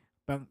lolo.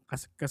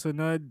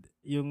 Kasunod,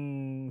 yung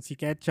si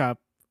Ketchup,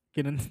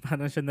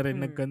 parang siya na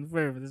rin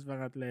nag-confirm. Tapos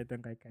pangatlo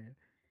itong kay Kyle.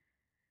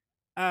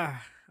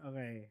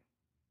 Okay.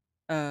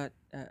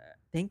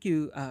 Thank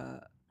you.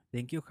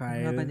 Thank you,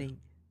 Kyle.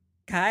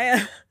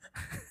 Kyle.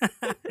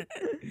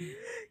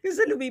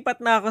 Kasi lumipat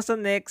na ako sa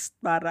next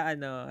para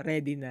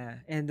ready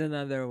na. And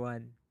another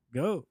one.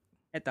 Go.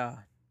 Ito.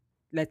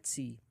 Let's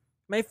see.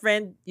 My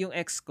friend, yung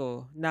ex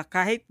ko, na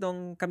kahit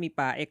nung kami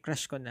pa,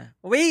 crush ko na.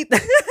 Wait!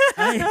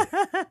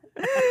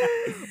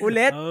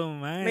 Ulit. Oh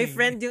my. My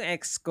friend yung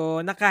ex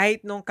ko, na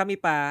kahit nung kami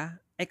pa,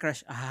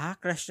 crush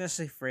na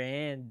si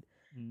friend.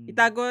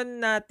 Itago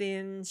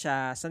natin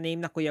siya sa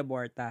name na Kuya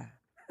Borta.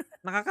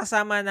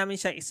 Nakakasama namin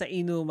siya sa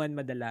inuman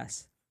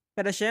madalas.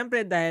 Pero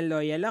syempre dahil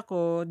loyal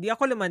ako, di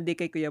ako lumandi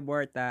kay Kuya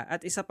Borta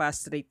at isa pa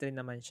straight rin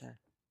naman siya.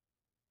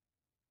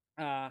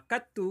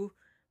 Cut to,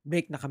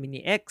 break na kami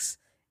ni ex.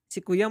 Si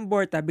Kuyang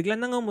Borta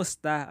biglang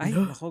nangumusta. Ay,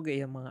 Ala. nako,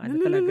 gaya mga ano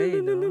talaga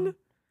eh, no?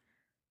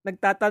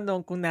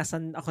 Nagtatanong kung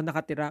nasan ako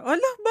nakatira.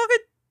 Ala,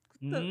 bakit?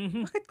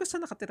 Bakit ko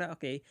saan nakatira?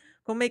 Okay.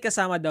 Kung may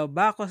kasama daw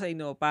ba ako sa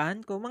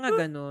inuupahan ko,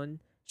 mga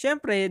ganun.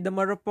 Siyempre, the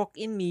marupok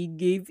in me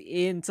gave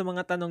in sa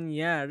mga tanong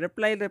niya.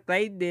 Reply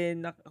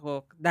din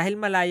ako dahil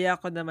malaya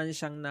ko naman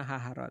siyang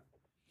nahaharot.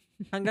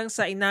 Hanggang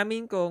sa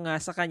inamin ko nga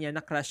sa kanya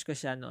na crush ko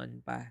siya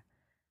noon pa.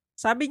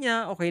 Sabi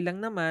niya, okay lang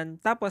naman.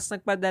 Tapos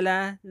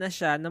nagpadala na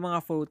siya ng mga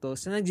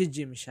photos na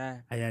nag-gym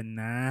siya. Ayan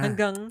na.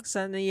 Hanggang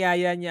sa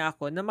niyaya niya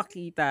ako na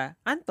makita,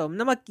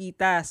 na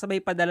magkita,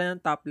 sabay padala ng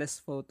topless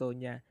photo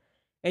niya.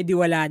 Eh di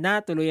wala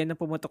na, tuluyan na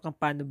pumutok ang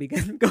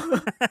panubigan ko.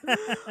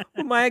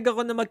 Pumayag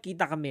ako na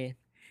magkita kami.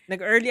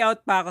 Nag-early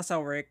out pa ako sa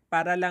work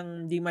para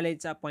lang di malate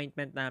sa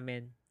appointment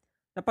namin.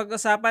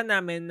 Napag-usapan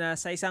namin na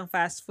sa isang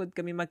fast food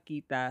kami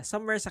magkita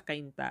somewhere sa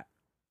Cainta.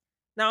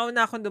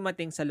 Nauna akong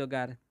dumating sa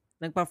lugar.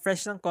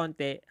 Nagpa-fresh ng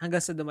konti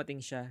hanggang sa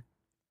dumating siya.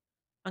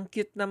 Ang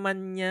cute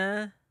naman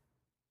niya.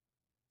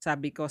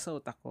 Sabi ko sa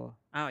utak ko.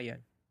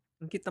 Yun.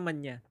 Ang cute naman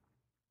niya.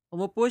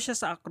 Umupo siya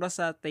sa across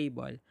sa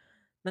table.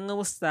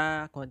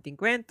 Nangamusta, konting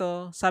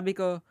kwento. Sabi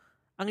ko,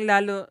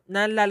 lalo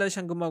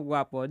siyang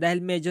gumagwapo dahil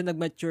medyo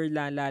nag-mature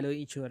lalo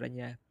yung itsura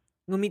niya.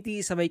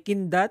 Ngumiti sabay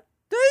kindat.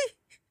 Ay!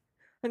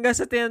 Hanggang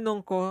sa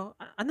tinanong ko,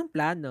 anong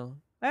plano?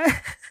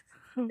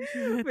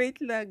 Wait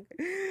lang.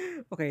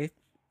 Okay.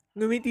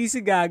 Ngumiti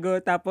si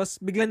Gago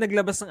tapos biglang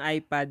naglabas ng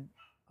iPad.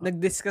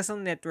 Nag-discuss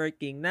ng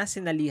networking na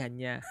sinalihan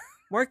niya.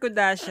 More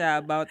kuda siya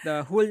about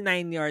the whole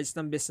 9 yards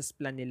ng business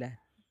plan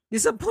nila.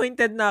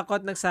 Disappointed na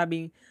ako at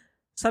nagsabing,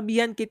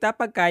 sabihan kita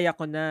pag kaya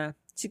ko na.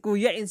 Si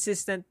Kuya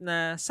insistent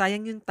na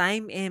sayang yung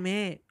time,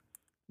 eme.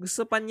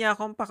 Gusto pa niya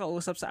akong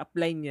pakausap sa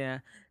upline niya.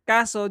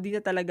 Kaso, di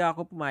na talaga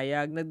ako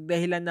pumayag.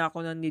 Nagdahilan na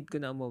ako ng need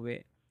ko na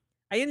umuwi.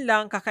 Ayun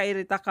lang,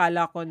 kakairita,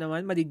 kala ko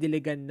naman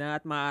madidiligan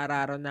na at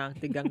maaararo na ang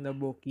tigang na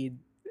bukid.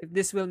 If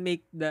this will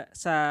make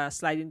sa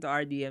slide into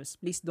RDMs,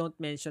 please don't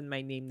mention my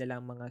name na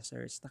lang mga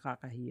sirs.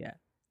 Nakakahiya.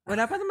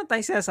 Wala pa naman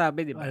tayong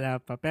sinasabi, di ba? Wala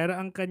pa. Pero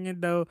ang kanya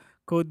daw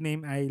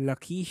codename ay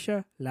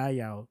Lakeisha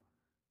Layaw.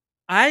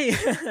 Ay!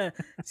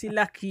 Si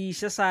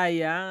Lakeisha,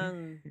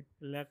 sayang.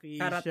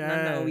 Lakeisha. Karat na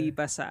nauwi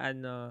pa sa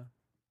ano.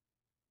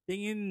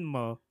 Tingin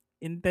mo,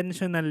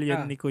 intentional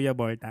yun ni Kuya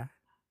Borta?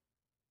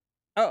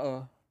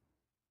 Oo.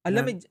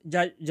 Alam mo,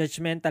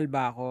 judgmental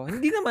ba ako?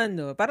 Hindi naman,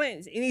 no. Parang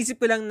iniisip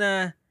ko lang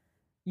na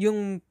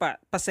yung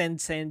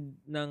pa-send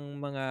ng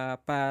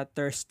mga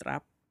pa-thirst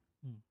trap.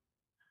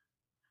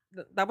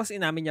 Tapos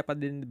inamin niya pa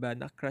din, diba,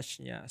 na crush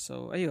niya.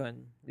 So,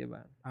 ayun,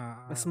 diba?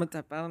 Mas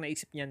parang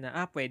naisip niya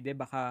na, pwede,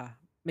 baka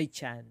may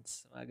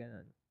chance. Mga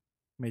ganun.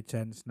 May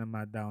chance na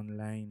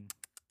ma-downline.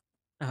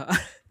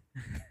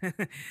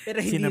 Pero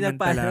hindi na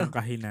pa,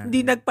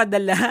 hindi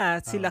nagpadala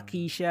si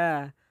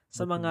Lakeisha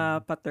sa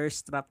mga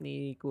pa-thirst trap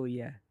ni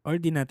Kuya. Or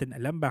di natin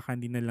alam, baka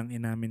hindi na lang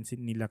inamin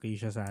ni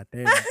Lakeisha sa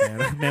atin.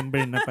 Pero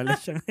member na pala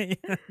siya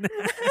ngayon.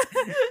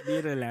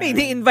 Biro lang.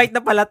 Ini-invite na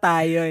pala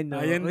tayo, no?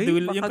 Ayun,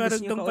 yung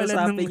karagtong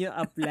pala yung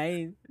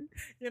upline.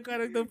 Yung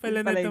karagtong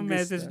pala na itong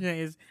message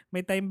niya is,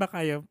 may time ba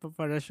kayo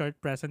for a short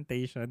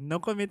presentation?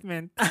 No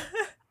commitment.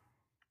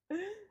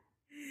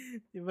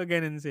 Di ba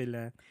ganun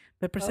sila?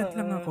 Represent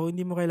lang ako,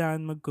 hindi mo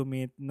kailangan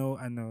mag-commit, no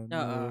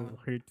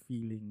hurt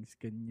feelings,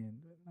 ganyan.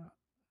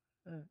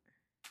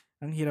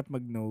 Ang hirap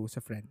mag-no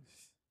sa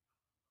friends.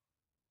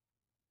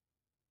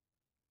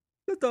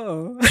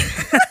 Totoo.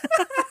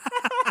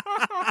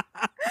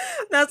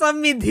 Nasa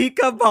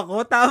mid-hiccup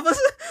ako, tapos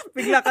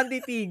bigla kang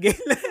titigil.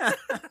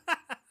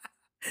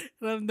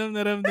 Ramdam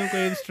ko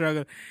yung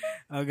struggle.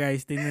 Oh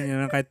guys, tingnan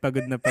nyo lang, kahit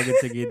pagod na pagod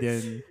si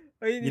Gideon,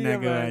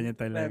 ginagawa niya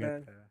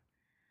talaga.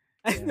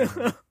 Ano?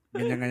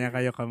 Ganyan-ganyan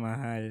kayo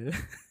kamahal.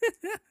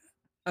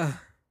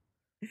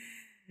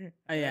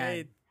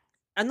 Ayan.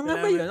 Ano nga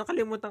ba yun?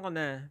 Nakalimutan ko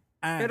na.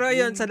 Pero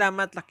ayun,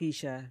 salamat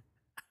Lakeisha.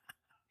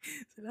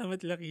 Salamat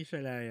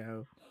Lakeisha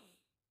Layaw.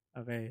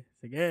 Okay.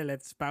 Sige,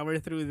 let's power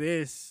through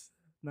this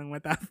nang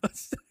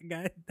matapos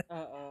agad.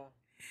 Oo.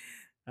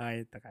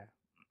 Okay, taka.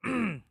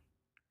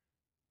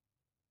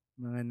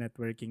 Mga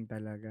networking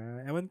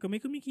talaga. Ewan ko,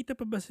 may kumikita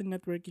pa ba sa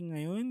networking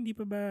ngayon? Hindi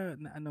pa ba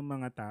na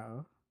mga tao?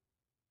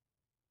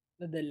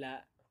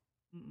 Nadala.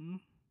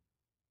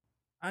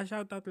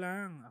 Shoutout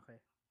lang. Okay.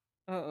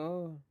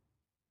 Oo.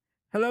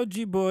 Hello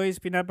G-Boys,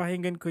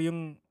 pinapakinggan ko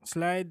yung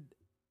slide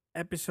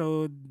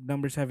episode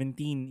number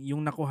 17,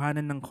 yung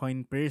nakuhanan ng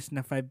coin purse na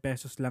 5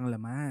 pesos lang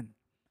laman.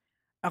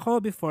 Ako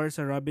before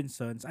sa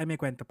Robinsons, may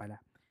kwento pala.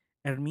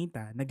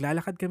 Ermita,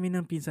 naglalakad kami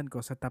ng pinsan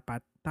ko sa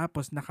tapat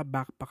tapos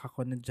naka-backpack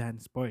ako ng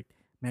Jansport.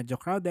 Medyo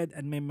crowded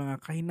and may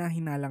mga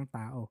kahina-hinalang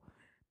tao.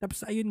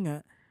 Tapos ayun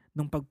nga,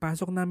 nung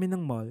pagpasok namin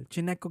ng mall,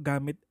 chinek ko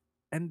gamit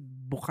and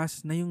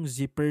bukas na yung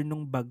zipper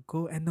nung bag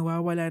ko and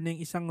nawawala na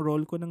yung isang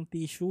roll ko ng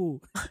tissue.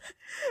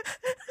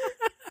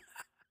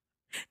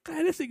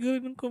 Kala siguro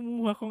nung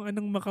kumuha kung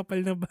anong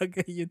makapal na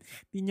bagay yun.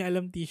 Di niya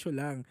alam tissue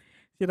lang.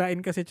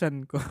 Sirain kasi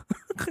tiyan ko.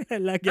 Kaya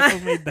lagi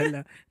ako may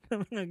dala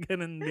ng mga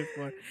ganun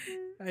before.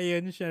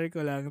 Ayun, share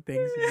ko lang.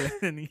 Thanks,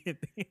 Glenn.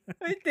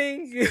 Ay,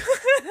 thank you.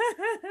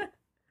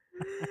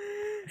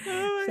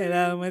 Oh my God.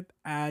 Salamat,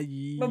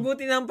 Ayi.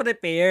 Mabuti nang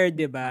prepared,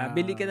 di ba?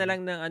 Bili ka na Ah.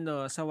 lang ng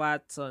sa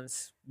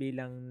Watsons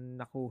bilang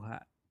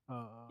nakuha.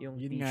 Oo. Yung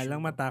Yun nga tissue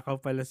lang, mo. matakaw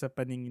pala sa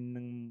paningin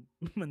ng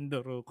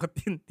mandurukot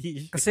yung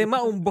tissue. Kasi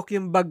maumbok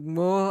yung bag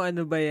mo.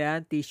 Ano ba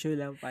yan? Tissue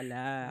lang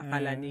pala.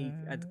 Akala ni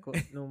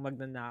nung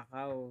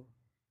magnanakaw.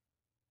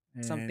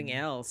 Something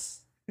And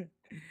else.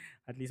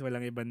 at least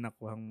walang ibang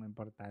nakuhang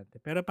importante.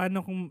 Pero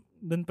paano kung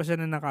doon pa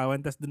siya nanakawan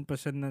tapos doon pa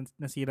siya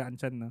nasiraan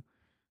siya, no?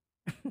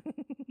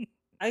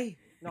 Ay,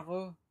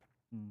 nako.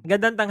 Hmm.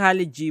 Gandang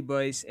tanghali,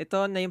 G-Boys.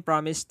 Ito na yung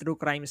promise true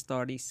crime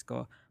stories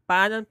ko.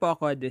 Paanan po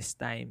ako this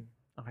time?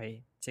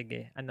 Okay,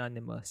 sige.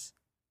 Anonymous.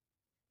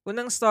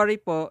 Unang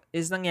story po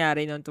is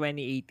nangyari noong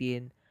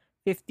 2018.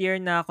 Fifth year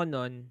na ako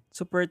noon.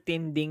 Super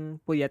tinding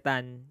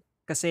puyatan.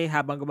 Kasi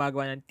habang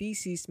gumagawa ng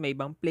thesis, may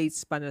ibang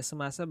plates pa na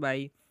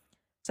sumasabay.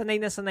 Sanay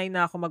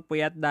na ako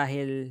magpuyat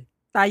dahil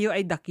tayo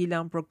ay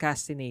dakilang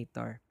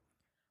procrastinator.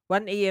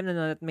 1 a.m. na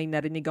noon at may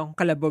narinig akong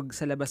kalabog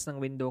sa labas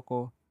ng window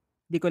ko.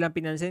 Di ko lang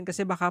pinansin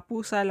kasi baka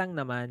pusa lang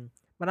naman.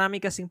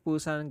 Marami kasing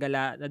pusa ng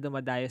gala na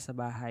dumadayo sa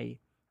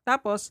bahay.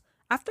 Tapos,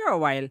 after a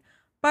while,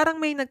 parang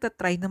may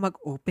nagtatry na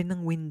mag-open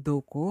ng window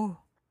ko.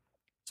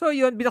 So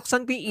yun,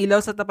 binuksan ko yung ilaw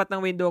sa tapat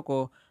ng window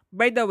ko.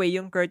 By the way,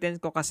 yung curtains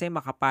ko kasi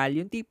makapal.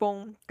 Yung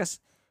tipong,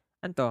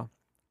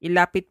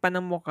 ilapit pa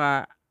ng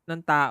muka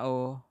ng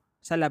tao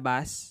sa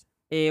labas,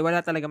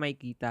 wala talaga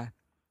makikita.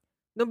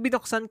 Nung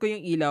binuksan ko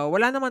yung ilaw,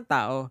 wala naman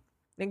tao.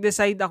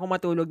 Nag-decide ako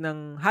matulog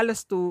ng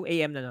halos 2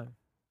 a.m. na nun.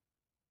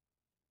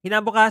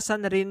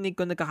 Hinabukasan, narinig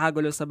ko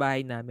nagkakagulo sa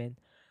bahay namin.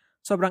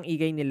 Sobrang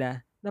igay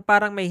nila na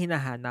parang may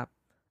hinahanap.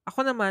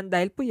 Ako naman,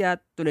 dahil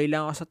puyat, tuloy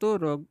lang ako sa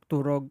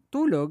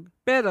tulog,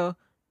 pero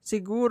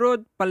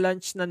siguro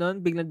pa-lunch na nun,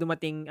 biglang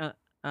dumating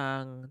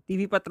ang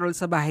TV Patrol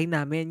sa bahay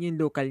namin, yung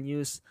local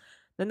news.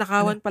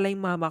 Nanakawan pala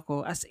yung mama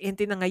ko, as in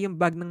tinangay yung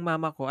bag ng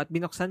mama ko at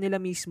binuksan nila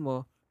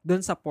mismo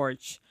doon sa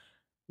porch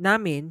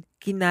namin,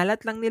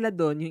 kinalat lang nila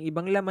doon yung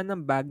ibang laman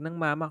ng bag ng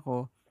mama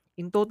ko.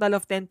 In total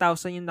of 10,000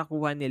 yung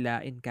nakuha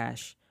nila in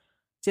cash.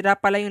 Sira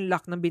pala yung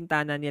lock ng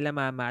bintana nila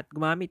mama at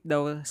gumamit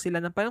daw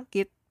sila ng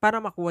panungkit para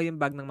makuha yung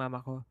bag ng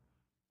mama ko.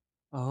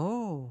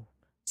 Oh.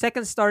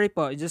 Second story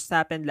po, it just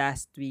happened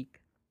last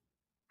week.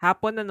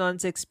 Hapon na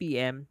noon, 6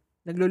 p.m.,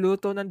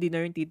 nagluluto ng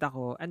dinner yung tita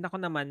ko and ako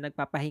naman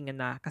nagpapahinga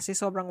na kasi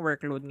sobrang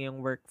workload ngayong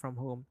work from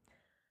home.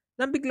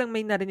 Nang biglang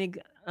may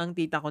narinig ang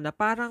tita ko na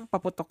parang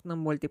paputok ng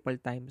multiple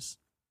times.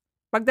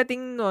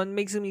 Pagdating noon,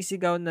 may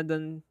sumisigaw na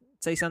doon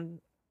sa isang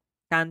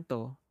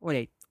kanto.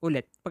 Ulit.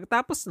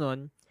 Pagtapos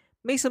noon,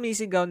 may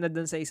sumisigaw na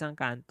doon sa isang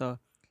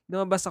kanto.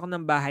 Lumabas ako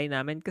ng bahay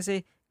namin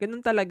kasi ganun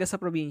talaga sa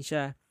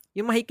probinsya.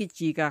 Yung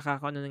mahikichika ka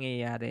kung ano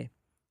nangyayari.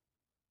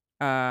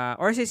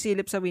 Or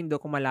sisilip sa window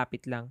kung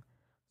malapit lang.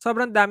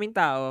 Sobrang daming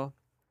tao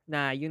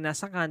na yung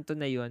nasa kanto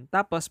na yun.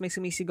 Tapos may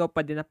sumisigaw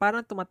pa din na parang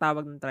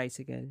tumatawag ng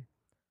tricycle.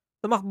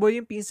 Tumakbo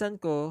yung pinsan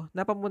ko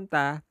na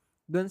papunta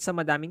doon sa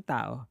madaming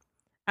tao.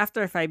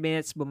 After 5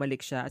 minutes, bumalik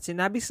siya at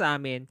sinabi sa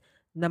amin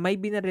na may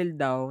binaril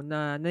daw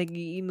na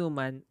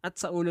nagiinuman at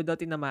sa ulo daw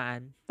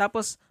tinamaan.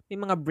 Tapos, may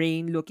mga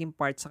brain-looking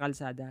parts sa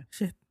kalsada.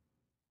 Shit.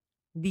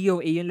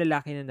 DOA yung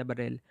lalaki na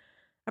nabaril.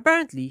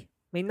 Apparently,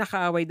 may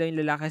nakaaway daw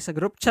yung lalaki sa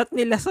group chat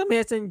nila sa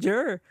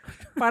Messenger.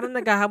 Parang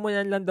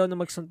naghahamunan lang daw na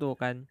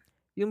magsuntukan.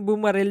 Yung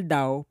bumaril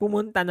daw,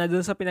 pumunta na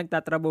doon sa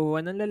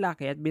pinagtatrabahuan ng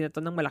lalaki at binato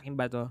ng malaking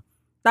bato.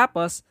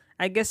 Tapos,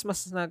 I guess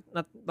mas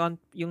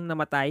yung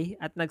namatay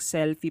at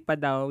nag-selfie pa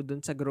daw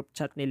doon sa group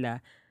chat nila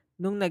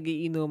nung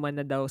nagiinuman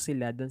na daw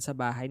sila doon sa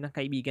bahay ng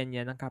kaibigan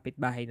niya ng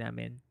kapitbahay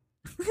namin.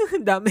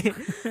 Dami.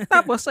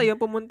 Tapos,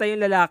 ayun, pumunta yung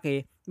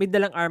lalaki, may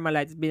dalang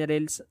Armalite,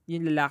 binaril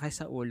yung lalaki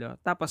sa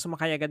ulo. Tapos,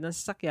 sumakay agad ng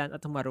sasakyan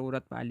at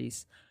humarurot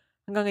paalis.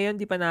 Hanggang ngayon,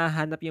 di pa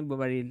nahahanap yung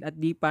bumaril at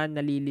di pa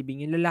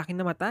nalilibing yung lalaking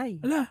namatay.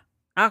 Ala.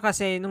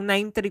 Kasi nung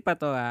 9-3 pa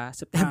to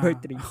September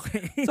 3.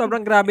 Okay.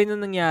 Sobrang grabe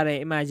nung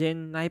nangyari.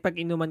 Imagine,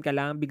 nakipag-inuman ka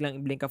lang,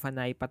 biglang blink of an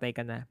eye, patay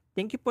ka na.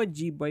 Thank you po,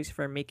 G-Boys,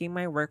 for making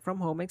my work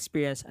from home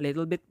experience a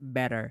little bit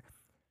better.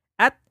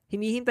 At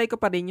hinihintay ko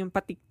pa rin yung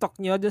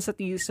pa-TikTok nyo dun sa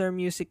teaser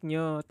music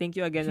nyo. Thank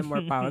you again and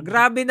more power.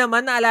 Grabe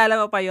naman,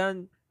 naalala mo pa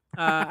yun.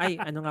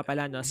 Ano nga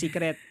pala, no?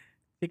 Secret.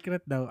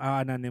 Secret daw.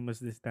 Anonymous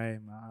this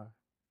time.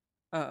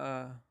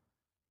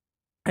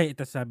 Ay,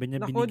 ito sabi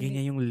niya, binigay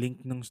niya yung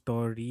link ng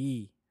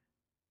story.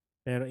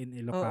 Pero in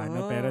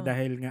Ilocano. Pero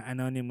dahil nga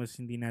anonymous,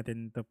 hindi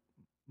natin ito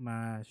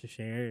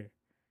ma-share.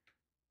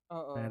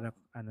 Pero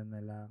ano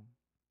na lang.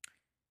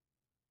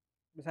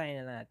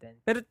 Basahin na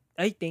natin. Pero,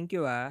 thank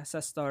you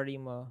sa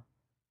story mo.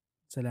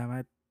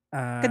 Salamat.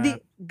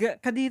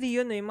 Kadiri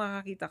yun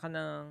makakita ka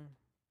ng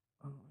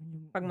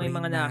pag may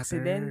mga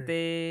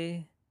na-aksidente.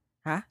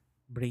 Ha?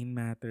 Brain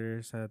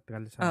matter sa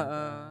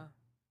kalsada.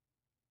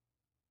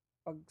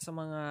 Pag sa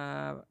mga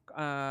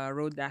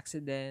road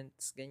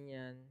accidents,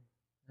 ganyan.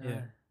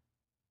 Yeah.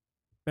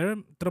 Pero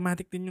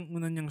traumatic din yung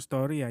una niyang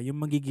story yung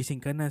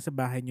magigising ka na sa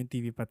bahay yung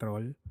TV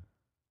Patrol.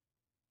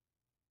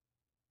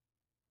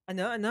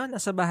 Ano?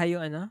 Nasa bahay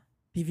yung ano?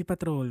 TV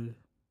Patrol.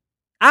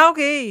 Ah,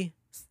 okay.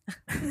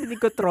 Narinig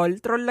ko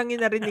troll. Troll lang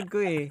yung narinig ko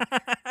eh.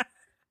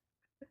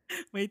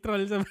 May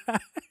troll sa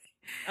bahay.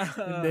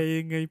 Hindi,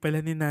 yung ngayon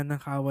pala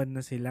ninanakawan na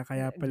sila.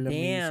 Kaya pala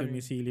may Damn.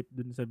 sumisilip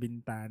dun sa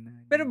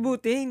bintana. Pero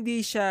buti, hindi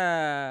siya,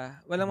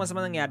 walang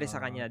masama Mm, nangyari sa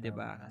oo, kanya, di tama,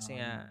 ba? Kasi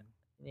oo nga,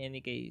 naman. in any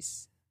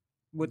case,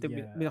 buti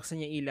Yeah. binuksan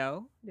niya yung ilaw,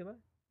 di ba?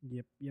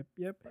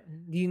 Yep.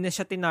 Hindi na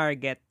siya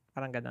tinarget.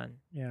 Parang ganon.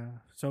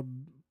 Yeah. So,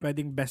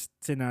 pwedeng best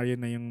scenario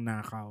na yung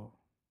nakaw.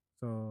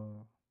 So,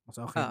 mas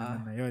okay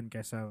naman na yun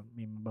kaysa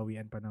may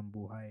mabawian pa ng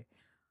buhay.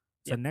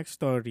 Sa Yep. next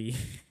story,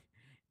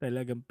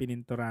 talagang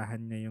pininturahan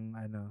niya yung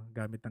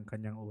gamit ang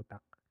kanyang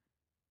utak.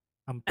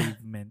 Ang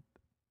pavement.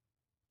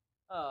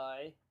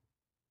 Ay.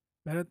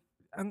 Pero,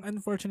 ang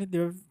unfortunate, di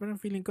ba? Parang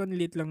feeling ko, ang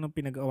liit lang ng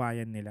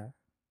pinag-awayan nila.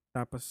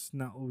 Tapos,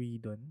 nauwi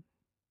doon.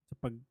 Sa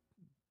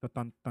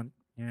pag-totont-tont.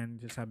 Yan,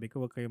 sabi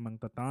ko, huwag kayong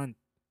mang-totont.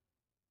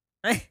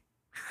 Ay!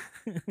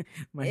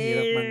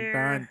 Mahirap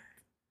mang-tont.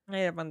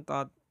 Mahirap ang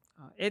thought.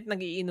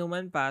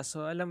 Nagiinuman pa.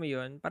 So, alam mo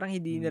yun, parang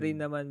hindi na rin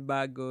naman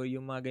bago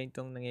yung mga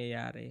ganitong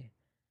nangyayari.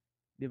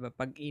 Di ba?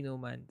 Pag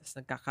inuman, tapos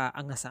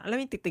nagkakaangasan. Alam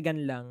mo yung titigan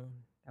lang.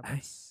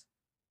 Tapos,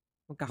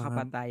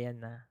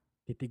 magkakapatayan na.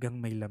 Titigang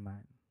may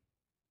laman.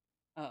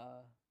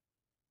 Oo.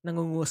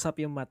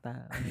 Nangungusap yung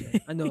mata.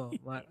 Ano?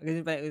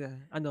 Ganyan pa.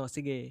 Ano?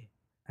 Sige.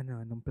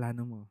 Anong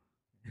plano mo?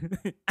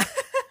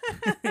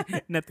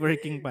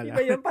 Networking pala.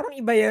 Iba yun. Parang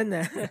iba yun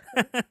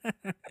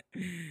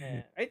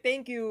Ay,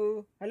 thank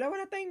you. Hala,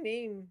 wala tayong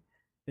name.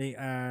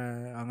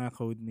 Ang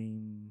code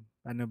name.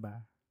 Ano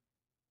ba?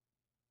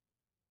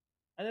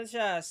 Ano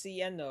siya?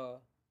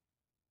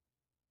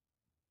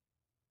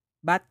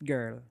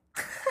 Batgirl.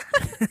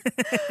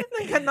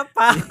 Naghanap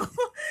pa ako.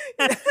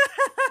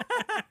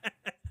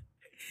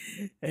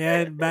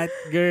 Ayan,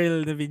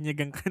 Batgirl.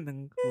 Nabinyagan ka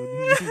ng code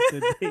name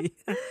today.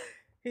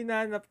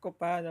 Hinanap ko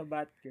pa na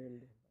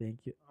Batgirl.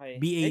 Thank you.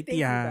 Okay. B-A-T Ay, thank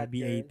you, ha. Batgirl.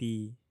 B-A-T.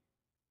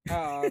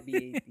 Oo,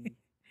 B-A-T.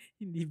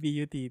 Hindi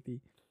B-U-T-T.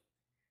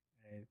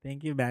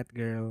 Thank you,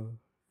 Batgirl,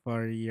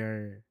 for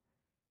your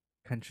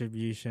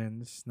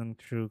contributions ng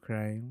true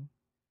crime.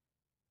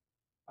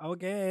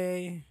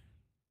 Okay.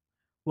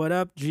 What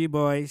up,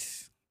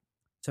 G-Boys?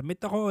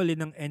 Submit ako uli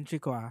ng entry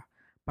ko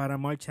para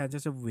more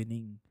chances of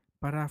winning.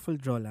 Paraffle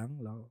draw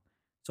lang, lol.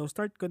 So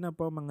start ko na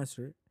po mga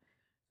sir.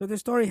 So the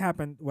story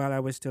happened while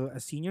I was still a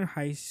senior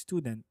high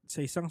student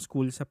sa isang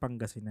school sa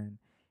Pangasinan.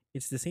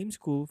 It's the same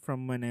school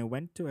from when I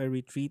went to a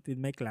retreat with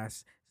my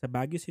class sa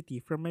Baguio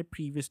City from my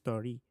previous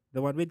story.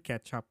 The one with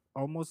ketchup,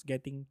 almost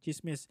getting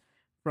chismis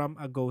from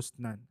a ghost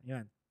nun.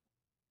 Yan.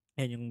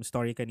 Yan yung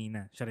story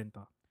kanina. Siya rin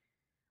to.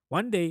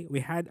 One day,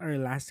 we had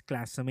our last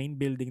class sa main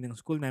building ng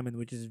school namin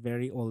which is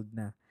very old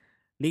na.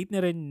 Late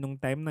na rin nung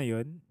time na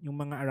yon, yung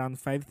mga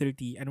around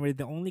 5:30 and we're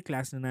the only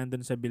class na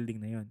nandun sa building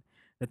na yon.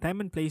 The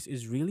time and place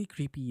is really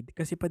creepy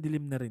kasi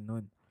padilim na rin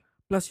nun.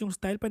 Plus yung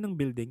style pa ng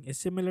building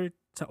is similar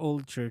sa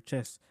old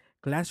churches.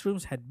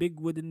 Classrooms had big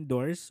wooden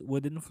doors,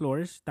 wooden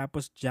floors,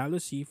 tapos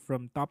jalousie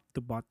from top to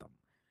bottom.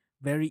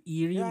 Very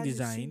eerie yung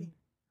design.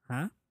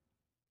 Ha?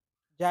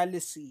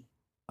 Jealousy.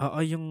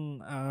 Oo,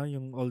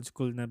 yung old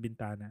school na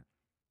bintana.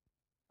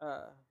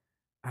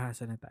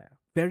 Saan na tayo?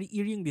 Very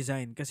eerie yung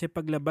design kasi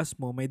paglabas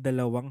mo may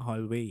dalawang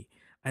hallway.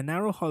 A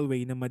narrow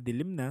hallway na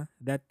madilim na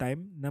that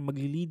time na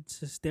magli-lead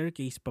sa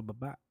staircase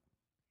pababa.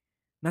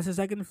 Nasa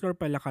second floor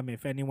pala kami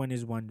if anyone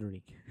is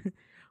wondering.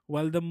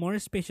 While the more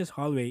spacious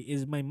hallway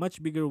is my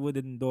much bigger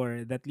wooden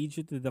door that leads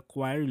you to the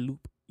choir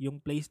loop, yung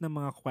place ng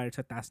mga choir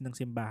sa taas ng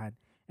simbahan.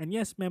 And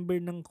yes,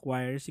 member ng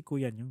choir si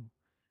kuya nyo.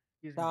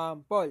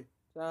 Sample.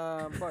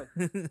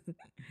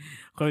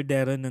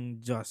 Cordero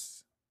ng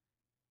Diyos.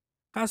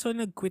 Kaso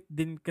nag-quit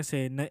din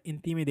kasi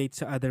na-intimidate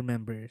sa other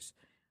members.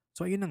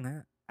 So ayun na nga.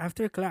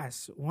 After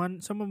class,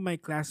 some of my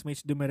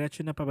classmates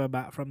dumiretso na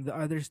pababa from the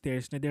other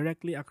stairs na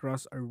directly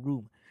across our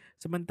room.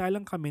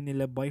 Samantalang kami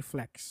nila Boy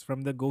Flex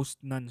from the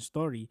Ghost Nun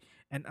story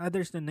and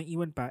others na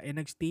naiwan pa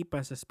nagstay pa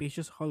sa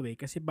spacious hallway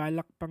kasi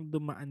balak pang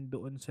dumaan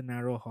doon sa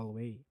narrow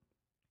hallway.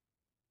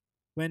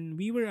 When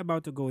we were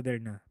about to go there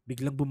na,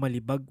 biglang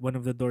bumalibag one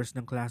of the doors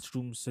ng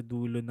classroom sa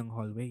dulo ng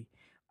hallway.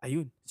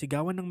 Ayun,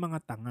 sigawan ng mga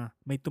tanga,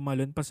 may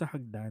tumalon pa sa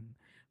hagdan,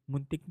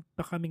 muntik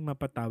pa kaming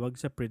mapatawag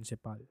sa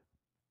principal.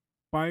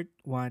 Part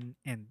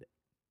 1 end.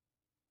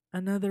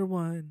 Another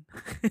one.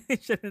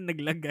 Siya na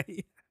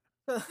naglagay.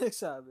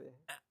 Sabi.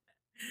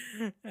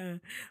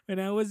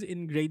 When I was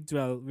in grade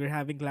 12, we're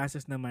having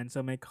classes naman sa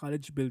my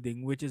college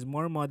building which is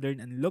more modern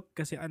and look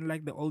kasi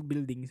unlike the old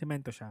building,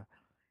 semento siya.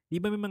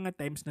 Di ba may mga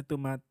times na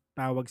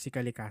tumatawag si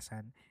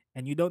kalikasan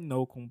and you don't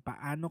know kung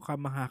paano ka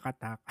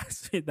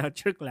makakatakas without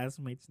your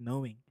classmates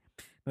knowing.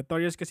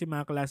 Notorious kasi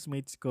mga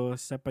classmates ko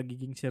sa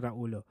pagiging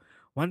siraulo.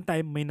 One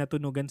time, may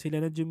natunugan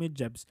sila na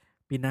jumijabs.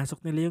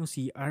 Pinasok nila yung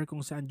CR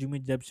kung saan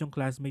jumijabs yung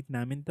classmate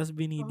namin tas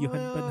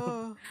binidyohan pa ng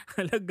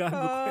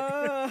halagago ko.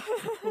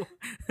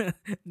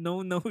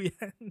 No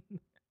yan.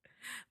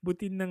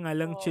 Buti na nga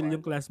lang chill yung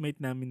classmate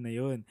namin na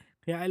yun.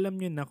 Kaya alam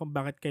nyo na kung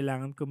bakit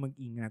kailangan ko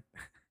mag-ingat.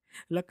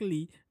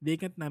 Luckily,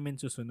 vacant namin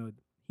susunod.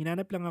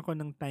 Hinanap lang ako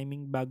ng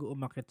timing bago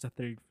umakyat sa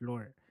third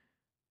floor.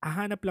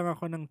 Hahanap lang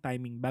ako ng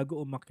timing bago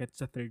umakyat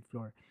sa third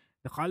floor.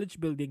 The college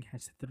building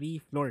has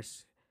 3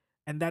 floors.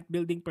 And that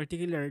building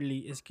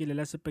particularly is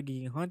kilala sa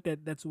pagiging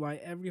haunted. That's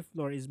why every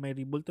floor is may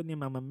ribulto ni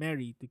Mama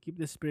Mary to keep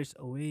the spirits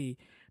away.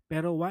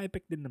 Pero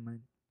wa-effect din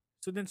naman.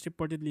 Students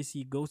reportedly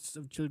see ghosts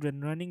of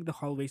children running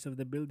the hallways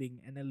of the building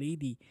and a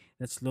lady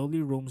that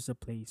slowly roams the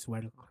place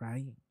while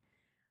crying.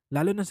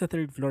 Lalo na sa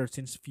third floor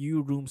since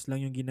few rooms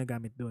lang yung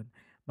ginagamit doon.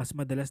 Mas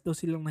madalas daw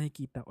silang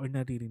nakikita or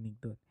naririnig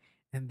doon.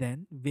 And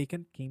then,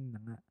 vacant came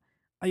na nga.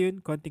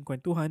 Ayun, konting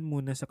kwentuhan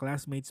muna sa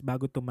classmates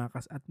bago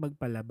tumakas at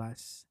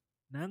magpalabas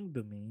ng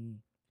dumi.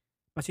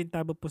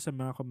 Pasintabot po sa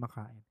mga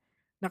kumakain.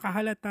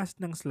 Nakahalatas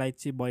ng slight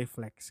si Boy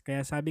Flex,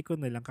 kaya sabi ko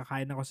na lang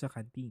kakain ako sa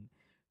canteen.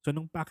 So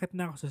nung packet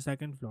na ako sa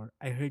second floor,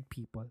 I heard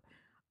people.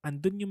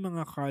 Andun yung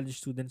mga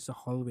college students sa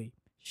hallway.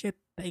 Shit,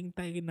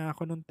 taing-taing na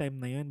ako nung time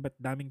na yun, but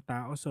daming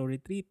tao, so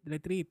retreat.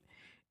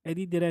 E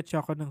di diretso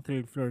ako ng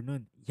third floor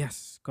nun.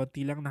 Yes,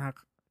 konti lang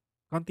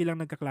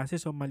nagkaklase,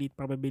 so maliit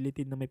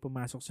probability na may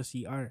pumasok sa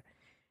CR.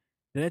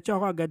 Diretso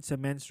ako agad sa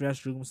men's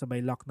restroom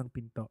sabay lock ng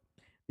pinto.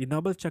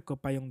 Dinouble check ko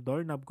pa yung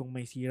doorknob kung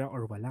may sira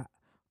or wala.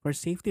 For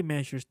safety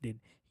measures din,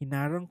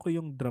 hinarang ko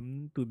yung drum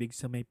ng tubig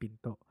sa may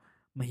pinto.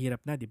 Mahirap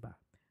na, di ba?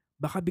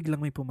 Baka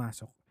biglang may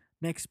pumasok.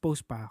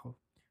 Na-expose pa ako.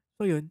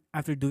 So yun,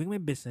 after doing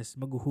my business,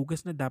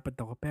 maghuhugas na dapat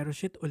ako pero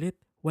shit ulit,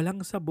 walang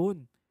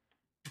sabon.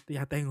 Ito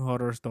yata yung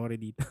horror story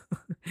dito.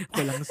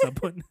 Walang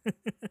sabon.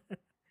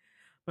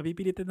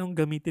 Mapipilitan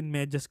akong gamitin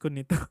medyas ko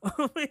nito.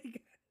 Oh my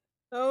God.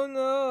 Oh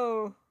no!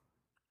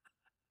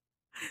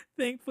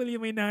 Thankfully,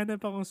 may nahanap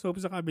akong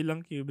soap sa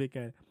kabilang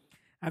cubicle.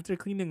 After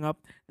cleaning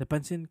up,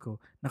 napansin ko,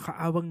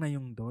 nakaawang na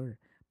yung door.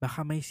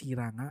 Baka may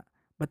sira nga.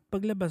 But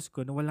paglabas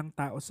ko na walang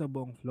tao sa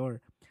buong floor.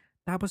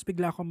 Tapos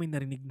bigla ako may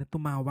narinig na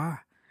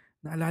tumawa.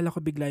 Naalala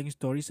ko bigla yung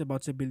stories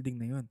about sa building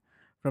na yun.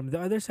 From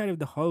the other side of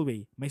the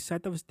hallway, may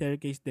set of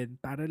staircase din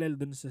parallel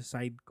dun sa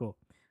side ko.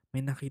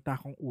 May nakita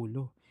akong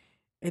ulo.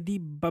 E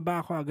di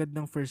baba ako agad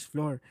ng first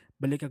floor,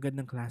 balik agad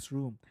ng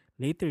classroom.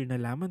 Later,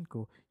 nalaman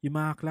ko, yung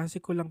mga klase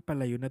ko lang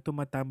pala yun na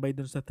tumatambay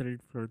dun sa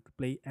third floor to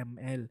play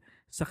ML.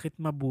 Sakit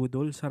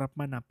mabudol, sarap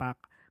manapak.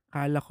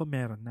 Kala ko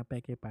meron, na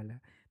peke pala.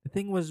 The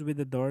thing was with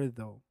the door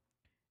though.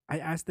 I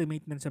asked the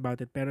maintenance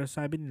about it pero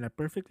sabi nila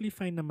perfectly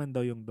fine naman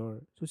daw yung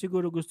door. So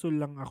siguro gusto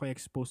lang ako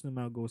expose ng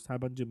mga ghosts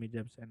habang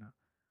jumijams.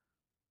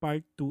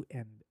 Part 2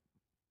 end.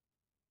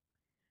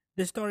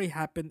 The story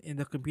happened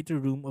in the computer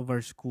room of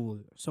our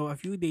school. So a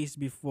few days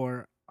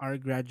before our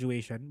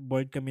graduation,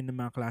 bored kami ng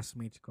mga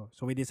classmates ko.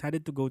 So we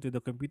decided to go to the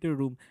computer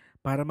room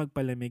para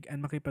magpalamig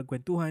and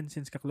makipagkwentuhan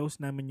since kaklose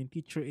namin yung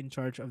teacher in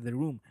charge of the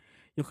room.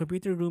 Yung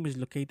computer room is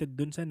located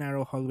dun sa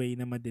narrow hallway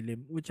na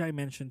madilim which I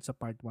mentioned sa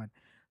part 1.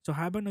 So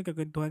habang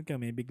nagkakwentuhan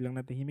kami, biglang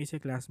natahimik si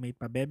classmate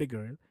pa baby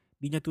girl,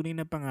 di niya tunay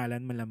na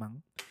pangalan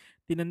malamang.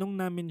 Tinanong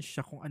namin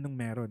siya kung anong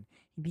meron.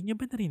 Hindi niya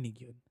ba narinig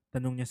yun?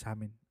 Tanong niya sa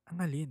amin. Ang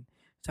alin?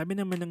 Sabi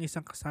naman ng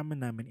isang kasama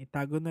namin,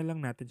 itago na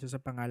lang natin siya sa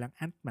pangalang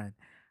Ant-Man.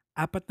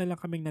 4 na lang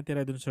kaming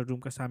natira dun sa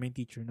room kasama yung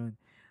teacher nun.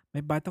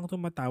 May batang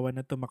tumatawa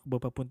na tumakbo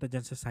papunta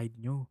dyan sa side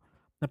nyo.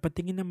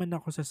 Napatingin naman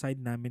ako sa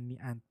side namin ni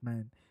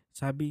Ant-Man.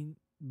 Sabi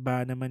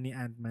ba naman ni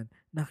Ant-Man,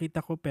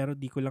 nakita ko pero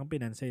di ko lang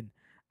pinansin.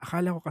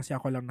 Akala ko kasi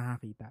ako lang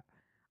nakakita.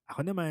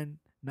 Ako naman,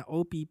 na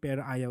OP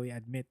pero ayaw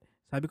i-admit.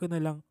 Sabi ko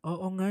na lang,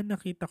 oo nga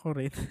nakita ko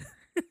rin.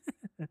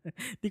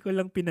 Di ko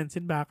lang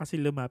pinansin baka kasi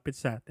lumapit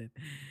sa atin.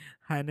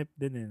 Hanep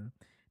din eh.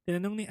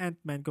 Tinanong ni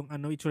Ant-Man kung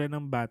ano itsura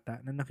ng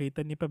bata na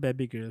nakita ni pa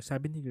baby girl.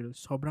 Sabi ni girl,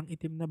 sobrang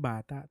itim na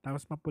bata,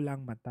 tapos mapula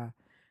ang mata.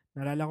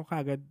 Nalala ko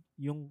kagad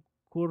yung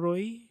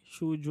Kuroi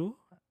Shuju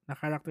na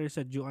karakter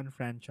sa Ju-on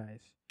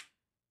franchise.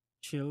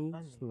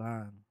 Chills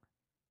lang.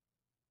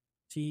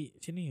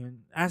 Sino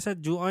yun? Sa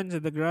Ju-on sa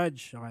The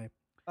Grudge. Okay.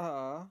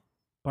 Oo.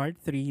 Part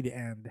 3, the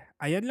end.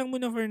 Ayan lang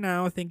muna for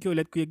now. Thank you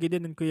ulit Kuya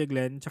Gideon and Kuya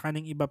Glenn. Tsaka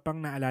ng iba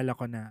pang naalala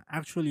ko na.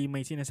 Actually,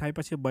 may sinasabi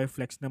pa si Boy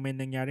Flex na may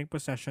nangyaring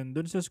possession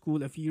dun sa school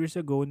a few years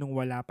ago nung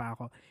wala pa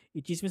ako.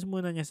 I-chismis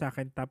muna niya sa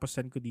akin tapos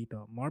send ko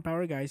dito. More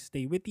power guys.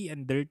 Stay witty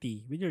and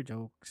dirty with your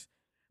jokes.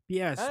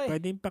 P.S.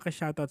 Pwede yung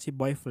paka-shoutout si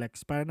Boy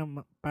Flex para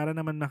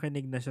naman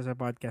makinig na siya sa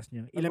podcast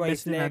niyo. Ilang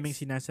beses na naming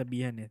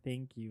sinasabihan eh.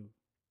 Thank you.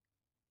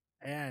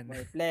 Ayan.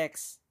 Boy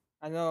Flex.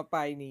 Ano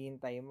pa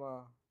iniintay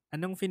mo?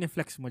 Anong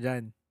finiflex mo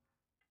dyan?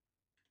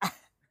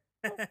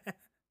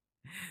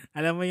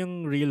 Alam mo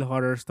yung real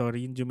horror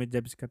story, yung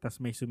jumijabs ka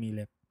tas may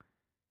sumilip.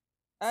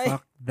 Ay,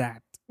 fuck that.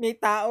 May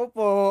tao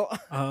po.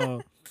 Oo.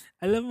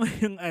 Alam mo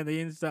yung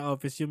yun sa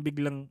office, yung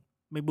biglang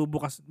may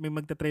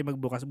magta-try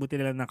magbukas, buti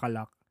nila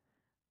nakalock.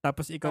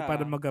 Tapos ikaw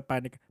para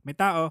mag-panic, may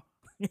tao.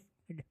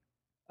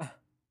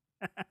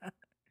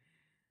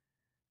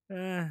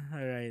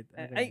 Alright.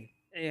 Ay,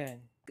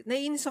 ayan.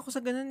 Naiinis ako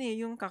sa ganun eh,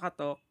 yung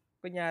kakatok.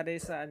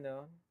 Kunyari sa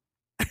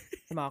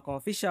sa mga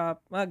coffee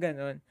shop, mga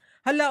ganun.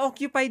 Hala,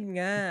 occupied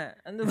nga.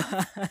 Ano ba?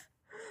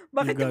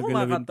 Bakit yung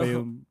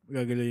kumakatok?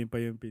 Gagalawin pa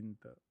yung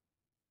pinto.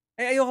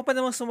 Ayoko pa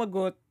namang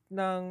sumagot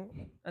ng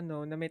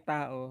na may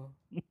tao.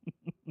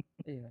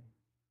 Ayun.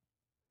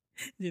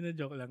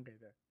 Joke lang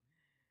kita.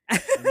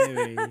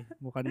 Anyway,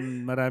 mukhang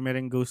marami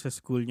rin go sa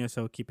school nyo,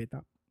 so keep it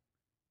up.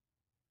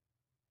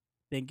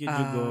 Thank you,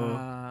 Jugo.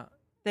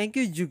 Thank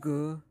you,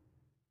 Jugo.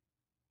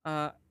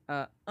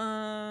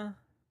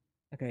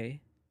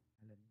 Okay.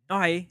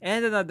 Okay,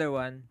 and another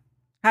one.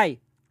 Hi.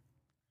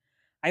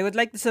 I would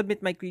like to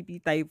submit my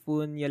creepy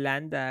Typhoon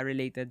Yolanda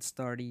related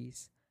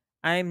stories.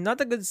 I'm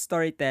not a good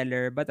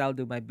storyteller, but I'll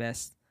do my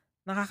best.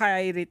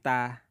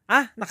 Nakakairita.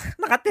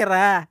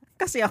 Nakatira.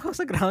 Kasi ako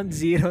sa ground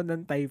zero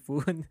ng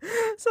typhoon.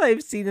 So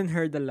I've seen and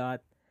heard a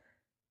lot.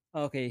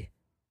 Okay.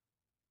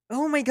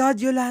 Oh my God,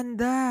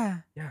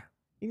 Yolanda. Yeah.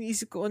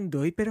 Iniisip ko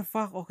Ondoy, pero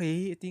fuck,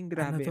 okay. Ito yung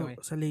grabe. Ano to? Okay.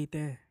 Sa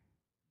Leyte.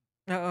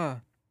 Oo.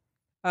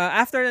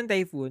 After ng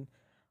typhoon,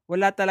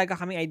 wala talaga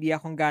kaming idea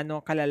kung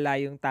gaano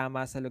kalala yung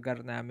tama sa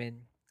lugar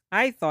namin.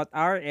 I thought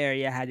our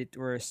area had it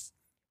worse.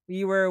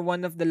 We were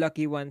one of the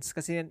lucky ones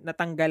kasi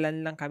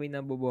natanggalan lang kami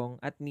ng bubong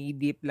at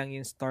knee-deep lang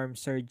yung storm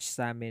surge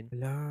sa amin.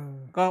 Hala.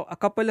 A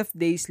couple of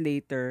days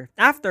later,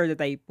 after the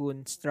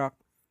typhoon struck,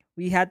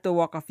 we had to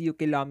walk a few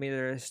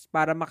kilometers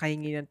para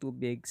makahingi ng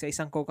tubig sa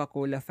isang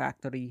Coca-Cola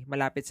factory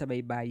malapit sa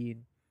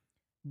baybayin.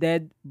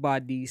 Dead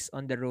bodies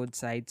on the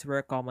roadsides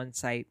were a common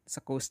sight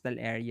sa coastal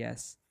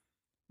areas.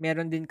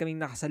 Meron din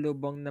kaming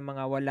nakasalubong na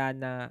mga wala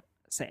na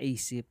sa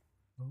isip.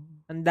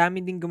 Ang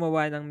dami din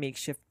gumawa ng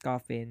makeshift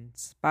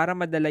coffins para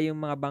madala yung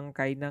mga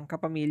bangkay ng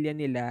kapamilya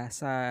nila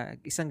sa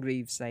isang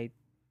gravesite.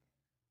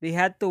 They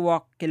had to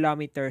walk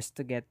kilometers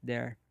to get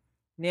there.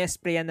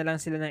 Ni-sprayan na lang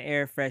sila ng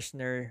air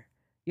freshener.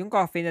 Yung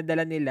coffin na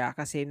dala nila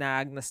kasi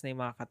naagnas na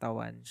yung mga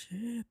katawan.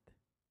 Shit.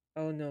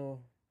 Oh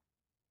no.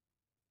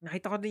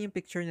 Nakita ko din yung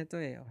picture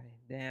nito eh. Okay,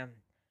 damn.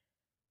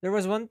 There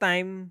was one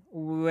time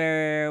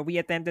where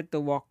we attempted to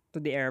walk to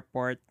the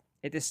airport.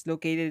 It is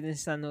located in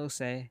San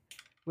Jose,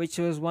 which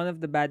was one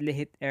of the badly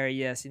hit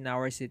areas in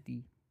our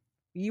city.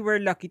 We were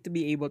lucky to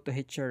be able to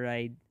hitch a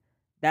ride.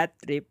 That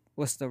trip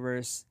was the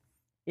worst.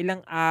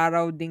 Ilang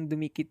araw ding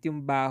dumikit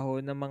yung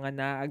baho ng mga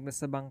naagnas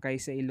sa bangkay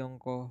sa ilong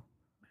ko.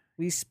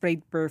 We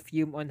sprayed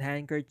perfume on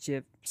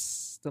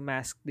handkerchiefs to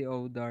mask the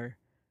odor.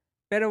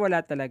 Pero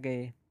wala talaga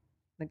eh.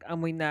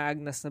 Nag-amoy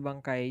naagnas na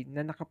bangkay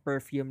na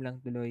naka-perfume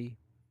lang tuloy.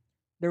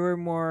 There were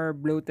more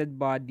bloated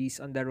bodies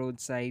on the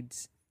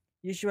roadsides.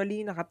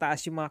 Usually,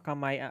 nakataas yung mga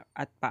kamay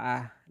at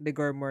paa,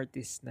 rigor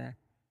mortis na.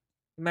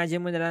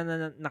 Imagine mo na lang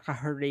na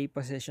naka-hooray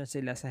position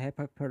sila sa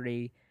hip-hop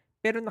hooray,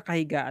 pero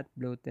nakahiga at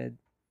bloated.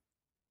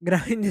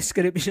 Grabe yung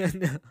description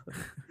na.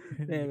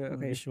 Okay.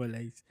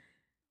 Visualize.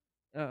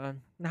 Oo.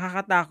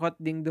 Nakakatakot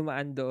ding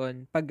dumaan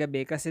doon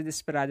paggabi kasi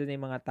desperado na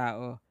yung mga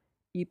tao.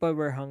 People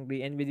were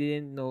hungry and we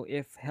didn't know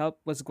if help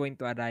was going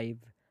to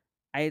arrive.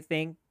 I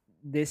think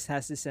this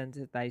has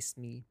desensitized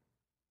me.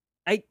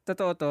 Ay,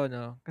 totoo to,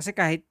 no? Kasi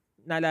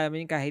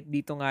nalaman kahit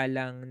dito nga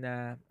lang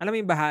na, alam mo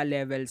yung baha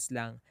levels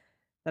lang,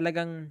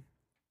 talagang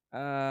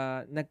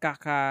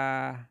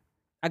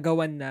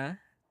nagkakaagawan na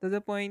to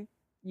the point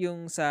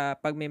yung sa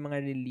pag may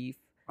mga relief.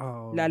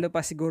 Oh. Lalo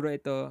pa siguro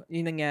ito,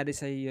 yung nangyari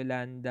sa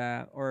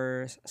Yolanda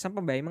or saan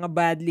pa ba, yung mga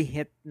badly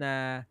hit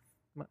na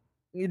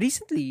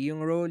recently, yung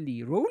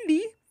Rolly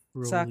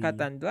sa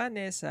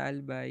Catanduanes, sa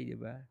Albay, di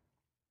ba?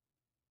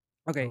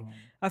 Okay.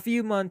 A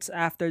few months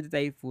after the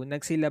typhoon,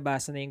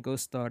 nagsilabasan na yung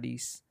ghost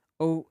stories.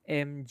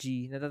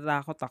 OMG,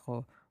 natatakot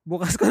ako.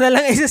 Bukas ko na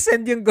lang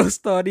isa-send yung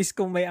ghost stories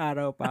kung may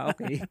araw pa.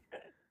 Okay.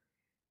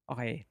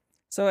 Okay.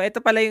 So,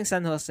 ito pala yung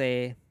San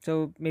Jose.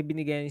 So, may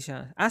binigyan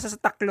siya. Sa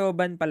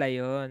Tacloban pala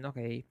yun.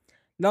 Okay.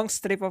 Long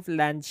strip of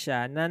land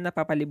siya na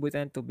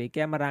napapalibutan ng tubig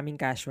kaya maraming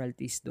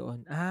casualties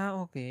doon.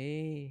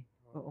 Okay.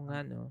 Oo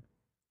nga, no?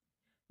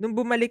 Nung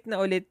bumalik na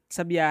ulit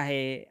sa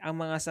biyahe, ang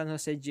mga San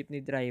Jose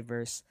jeepney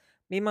drivers,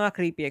 may mga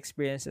creepy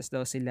experiences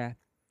daw sila.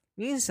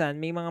 Minsan,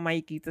 may mga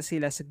makikita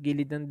sila sa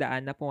gilid ng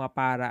daan na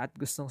pumapara at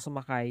gustong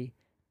sumakay,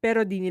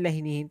 pero di nila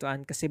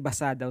hinihintuan kasi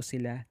basa daw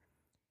sila.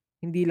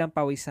 Hindi lang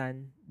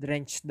pawisan,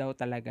 drenched daw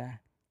talaga.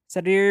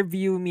 Sa rear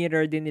view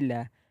mirror din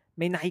nila,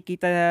 may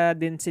nakikita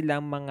din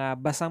silang mga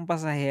basang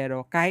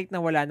pasahero kahit na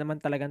wala naman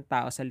talagang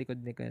tao sa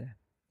likod nila.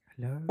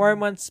 4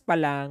 months pa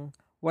lang,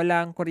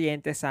 walang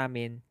kuryente sa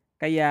amin,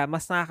 kaya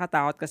mas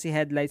nakakatakot kasi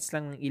headlights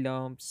lang ng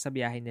ilaw sa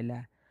biyahe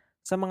nila.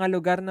 Sa mga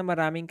lugar na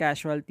maraming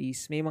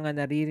casualties, may mga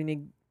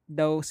naririnig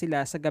daw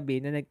sila sa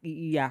gabi na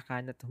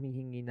nag-iiyakan at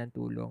humihingi ng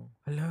tulong.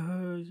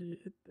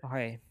 Shit.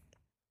 Okay.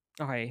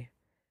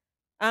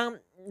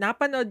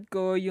 Napanood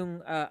ko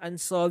yung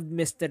Unsolved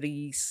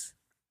Mysteries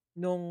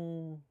nung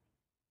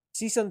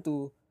season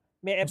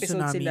 2. May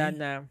episode Tsunami? sila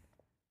na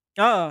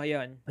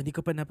yun. Hindi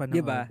ko pa napanood.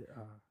 Diba?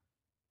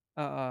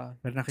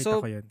 Pero nakita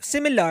So, ko yun.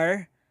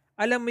 similar,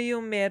 alam mo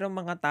yung merong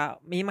mga tao,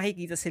 may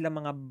makikita sila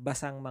mga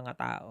basang mga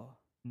tao.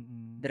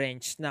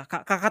 Drenched na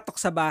kakatok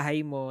sa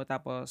bahay mo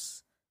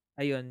tapos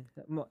ayun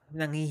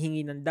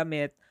nanghihingi ng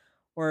damit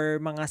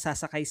or mga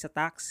sasakay sa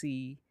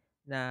taxi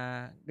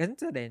na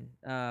ganito din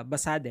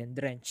basa din,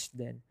 drenched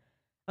din.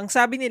 Ang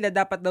sabi nila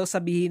dapat daw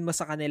sabihin mo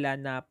sa kanila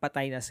na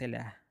patay na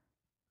sila.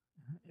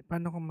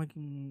 Paano kung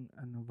maging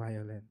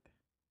violent?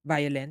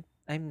 Violent?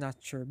 I'm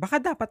not sure. Baka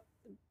dapat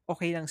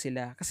okay lang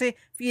sila. Kasi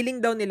feeling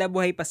daw nila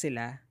buhay pa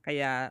sila,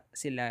 kaya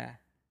sila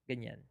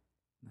ganyan.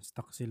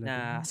 Na-stuck sila Na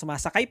dun.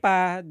 sumasakay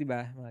pa, di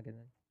ba? Mga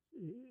ganun.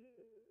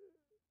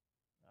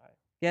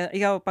 Kaya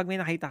ikaw, pag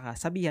may nakita ka,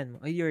 sabihan mo,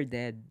 oh, you're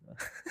dead.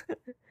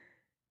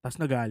 Tapos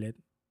nagalit.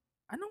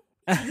 Anong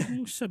ibig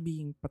mong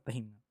sabihin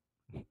patahin?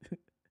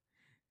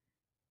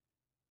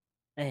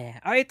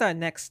 Ito,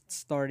 next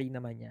story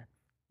naman niya.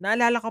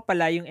 Naalala ko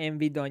pala yung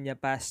MV Doña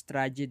Paz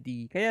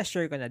tragedy, kaya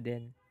share ko na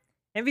din.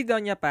 MV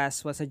Doña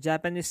Paz was a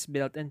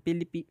Japanese-built and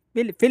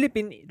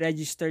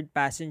Philippine-registered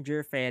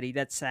passenger ferry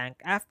that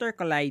sank after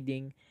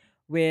colliding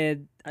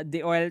with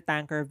the oil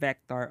tanker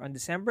Vector on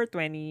December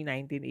 20,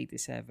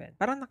 1987.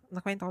 Parang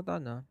nakwento ko to,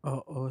 no?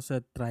 Oo,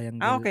 sa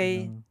triangle.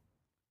 Okay.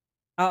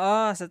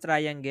 Oo, sa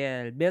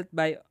Triangle. Built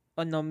by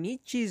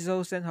Onomichi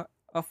Zosen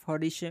of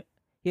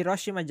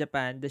Hiroshima,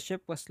 Japan, the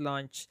ship was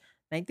launched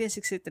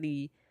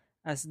 1963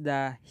 as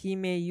the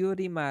Hime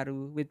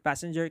Yurimaru with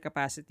passenger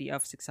capacity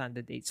of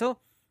 608. So,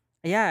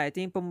 ito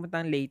yung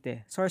pumuntang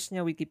late. Source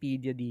niya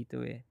Wikipedia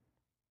dito eh.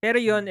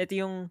 Pero yun, ito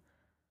yung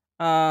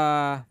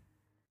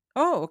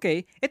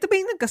okay. Ito ba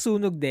yung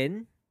nagkasunog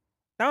din?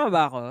 Tama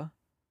ba ako?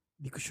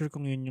 Di ko sure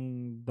kung yun yung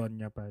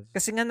Doña Paz.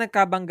 Kasi nga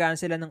nagkabanggaan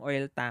sila ng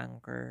oil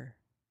tanker.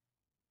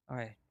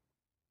 Okay.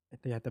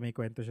 Ito yata may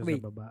kwento siya Wait.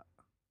 sa baba.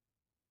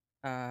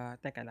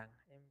 Teka lang.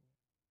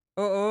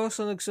 Oo,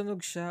 sunog-sunog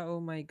siya.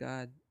 Oh my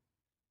God.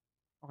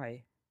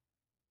 Okay.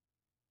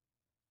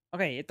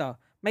 Okay, ito.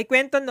 May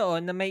kwento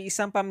noon na may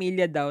isang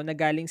pamilya daw na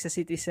galing sa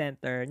city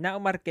center na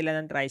umarkila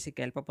ng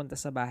tricycle papunta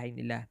sa bahay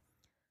nila.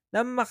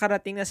 Nang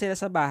makarating na sila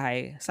sa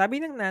bahay, sabi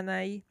ng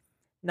nanay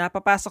na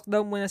papasok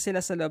daw muna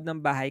sila sa loob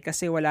ng bahay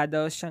kasi wala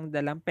daw siyang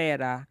dalang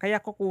pera, kaya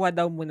kukuha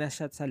daw muna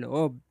siya sa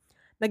loob.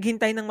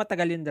 Naghintay ng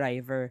matagal yung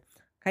driver,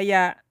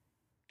 kaya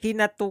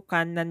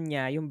kinatukanan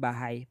niya yung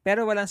bahay,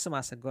 pero walang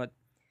sumasagot.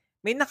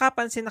 May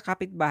nakapansin na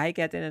kapitbahay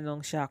kaya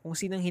tinanong siya kung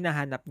sinong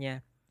hinahanap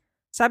niya.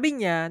 Sabi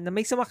niya na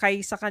may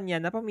sumakay sa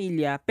kanya na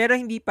pamilya pero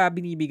hindi pa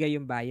binibigay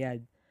yung bayad.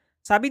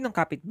 Sabi ng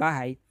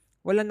kapitbahay,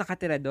 walang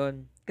nakatira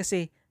doon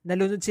kasi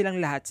nalunod silang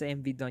lahat sa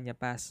MV Doña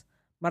Paz.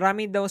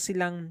 Marami daw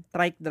silang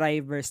trike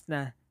drivers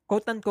na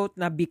quote-unquote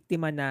na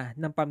biktima na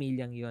ng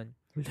pamilyang yon.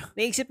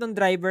 Naisip ng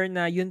driver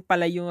na yun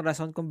pala yung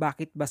rason kung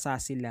bakit basa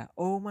sila.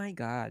 Oh my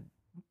God.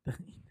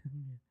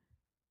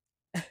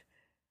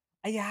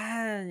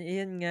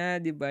 Ayan nga,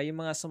 'di ba?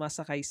 Yung mga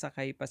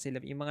sumasakay-sakay pa sila,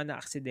 yung mga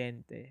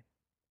na-aksidente.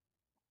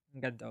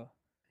 Ang ganda.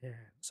 Yeah.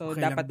 So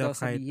Okay dapat lang daw daw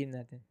sabihin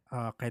natin.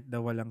 kahit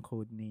daw walang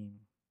code name.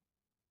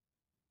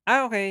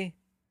 Okay.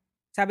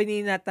 Sabi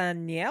ni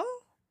Nathaniel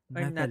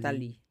or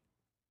Natalie?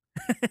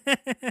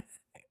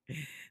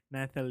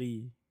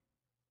 Natalie,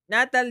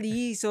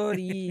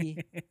 sorry.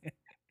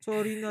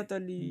 Sorry,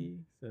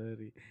 Natalie.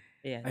 Sorry.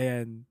 Ayan.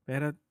 Ayan.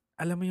 Pero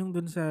alam mo yung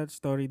dun sa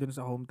story dun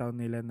sa hometown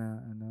nila na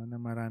na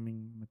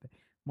maraming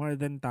more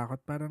than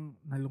takot, parang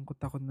nalungkot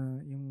ako na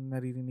yung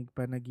naririnig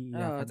pa Oo,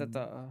 nag-iiyakan.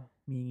 totoo.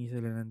 Humingi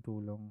sila ng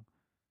tulong.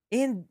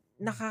 And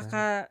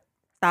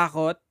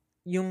nakakatakot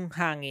yung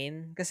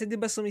hangin. Kasi 'di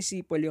ba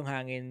sumisipol yung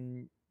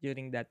hangin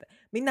during that.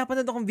 May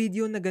napanood akong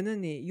video na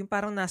ganun eh. Yung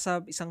parang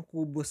nasa isang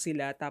kubo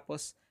sila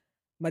tapos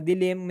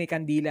madilim, may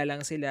kandila lang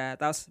sila,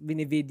 tapos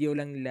binivideo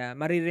lang nila,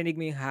 maririnig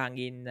mo yung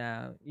hangin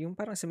na, yung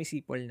parang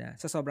sumisipol na,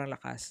 sa sobrang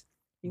lakas.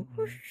 Yung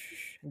whoosh,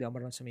 hindi ako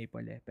marunong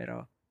sumipol eh,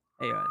 pero,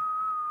 ayun.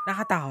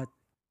 Nakatakot.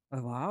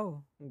 Oh,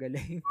 wow, ang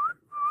galing.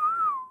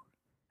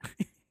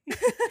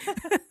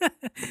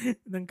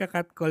 Nang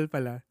kakat call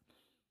pala.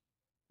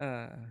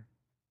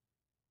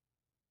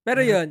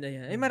 Pero yun,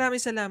 ayan. Ay,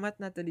 maraming salamat,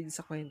 Natalie,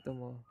 sa kwento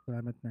mo.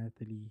 Salamat,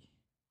 Natalie.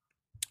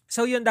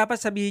 So, yun, dapat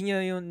sabihin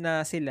nyo yun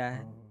na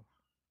sila,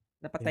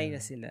 napatay na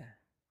Yeah. sila.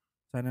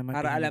 Sana Para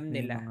matingin alam na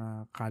nila. yung mga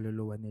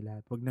kaluluwa nila.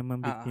 At huwag naman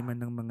biktima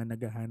ng mga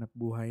naghahanap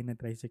buhay na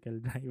tricycle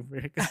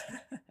driver.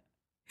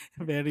 Kasi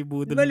very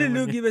budol naman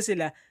Malulugi yan. ba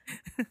sila?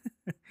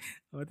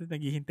 O,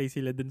 naghihintay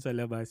sila dun sa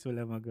labas.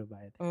 Wala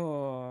magabayad.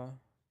 Oo.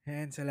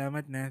 And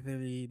salamat,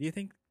 Natalie. Do you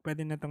think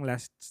pwede na tong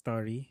last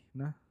story?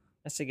 No?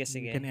 Sige.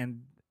 We can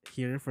end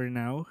here for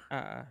now.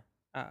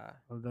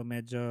 Although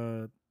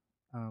medyo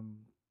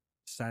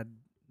sad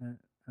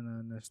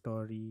na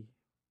story.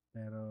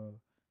 Pero,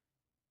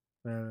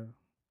 well,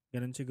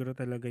 ganun siguro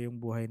talaga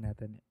yung buhay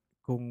natin.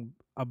 Kung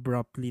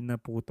abruptly na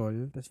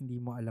putol, tapos hindi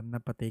mo alam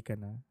na patay ka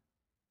na,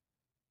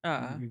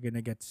 you're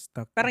gonna get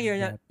stuck. Parang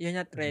you're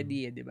not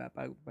ready di ba?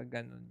 Pag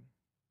ganun.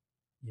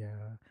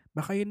 Yeah.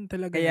 Baka yun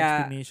talaga yung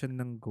explanation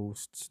ng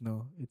ghosts,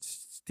 no?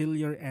 It's still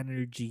your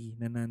energy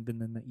na nandun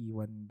na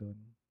naiwan dun.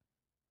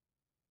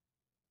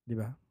 Di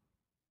ba?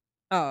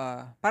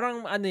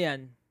 Parang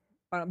yan,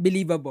 parang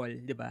believable,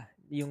 di ba?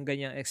 Yung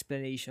ganyang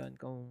explanation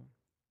kung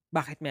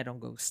bakit merong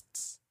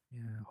ghosts.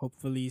 Yeah.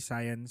 Hopefully,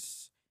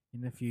 science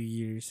in a few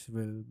years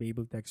will be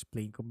able to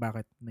explain kung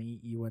bakit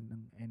naiiwan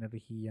ang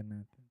enerhiya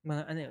natin.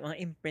 Mga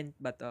imprint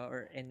ba to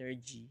or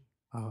energy?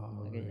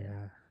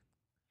 Yeah.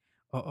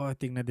 Oo,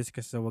 ito yung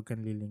na-discuss sa Wag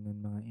Kang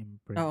Lilingon, mga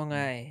imprint. Oo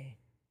nga eh.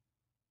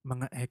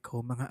 Mga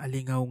echo, mga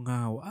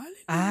alingaw-ngaw.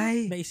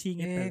 Ay,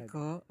 naisingit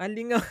echo.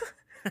 Alingaw.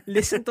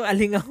 Listen to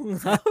Alingaw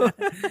Sa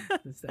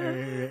sa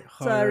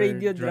horror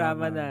radio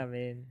drama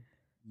namin.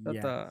 Yeah.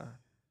 Totoo.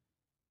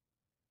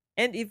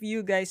 And if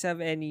you guys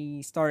have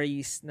any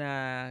stories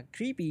na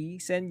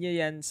creepy, send nyo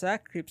yan sa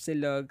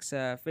Cripsilog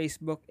sa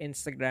Facebook,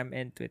 Instagram,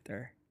 and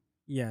Twitter.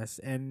 Yes,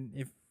 and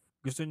if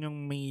gusto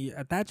nyong may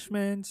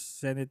attachments,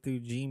 send it to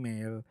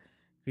Gmail,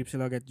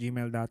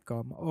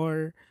 cripsilog@gmail.com,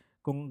 or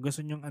kung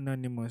gusto nyong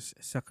anonymous,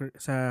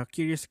 sa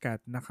Curious Cat,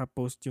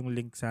 nakapost yung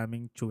link sa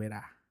aming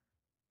Twitter.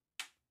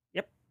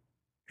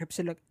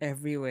 Cripsilog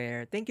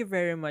everywhere. Thank you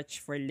very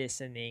much for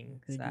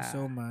listening Thank you sa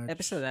so much.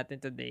 episode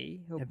natin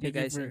today. Hope And you thank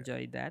you guys for-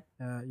 enjoyed that.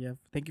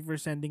 Yeah, thank you for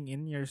sending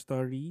in your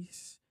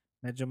stories.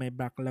 Medyo may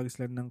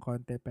backlogs lang ng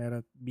konti,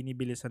 pero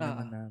binibilisan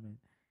naman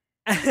namin.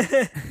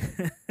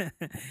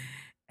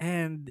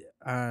 And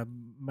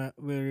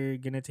we're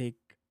gonna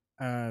take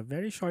a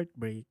very short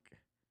break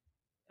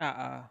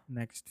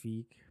next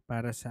week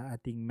para sa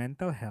ating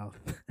mental health.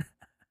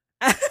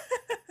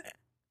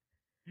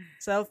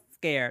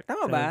 Self-care.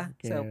 Tama ba?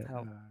 Self-care,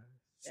 Self-help.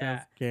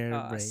 self-care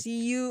break.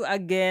 See you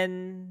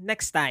again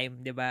next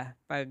time, di ba?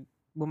 Pag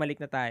bumalik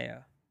na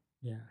tayo.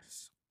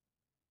 Yes.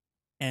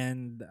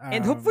 And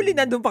hopefully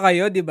nandun pa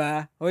kayo, di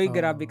ba? Hoy,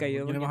 grabe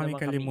kayo. Hindi naman kami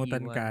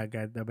kalimutan iiwan.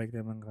 kaagad. Babalik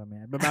naman kami.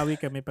 Babawi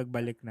kami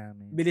pagbalik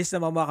namin. Bilis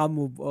naman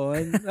maka-move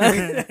on.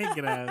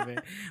 Grabe.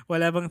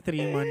 Wala bang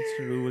 3 months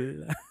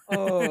rule?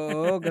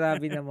 Oo,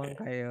 grabe naman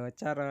kayo.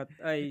 Charot.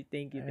 Ay,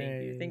 thank you.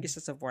 Ay. Thank you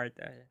sa support.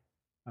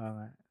 Oo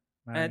nga.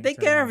 Take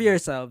care of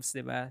yourselves,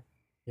 di ba?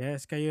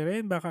 Yes, kayo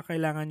rin. Baka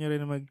kailangan nyo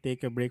rin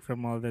mag-take a break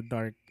from all the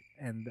dark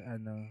and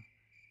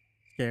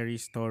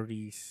scary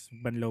stories.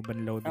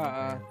 Banlaw-banlaw din.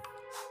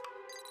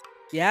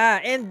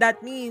 Yeah, and that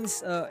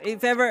means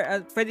if ever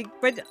pwede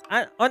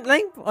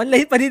online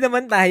pa rin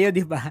naman tayo,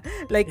 di ba?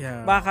 Like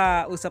Yeah.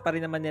 baka usap pa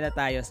rin naman nila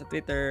tayo sa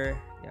Twitter,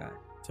 yeah,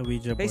 Sa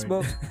Ouija board.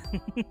 Facebook,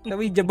 sa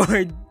Ouija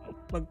board.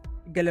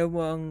 Maggalaw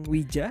mo ang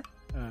Ouija.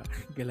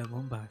 Gala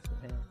mo ang baso.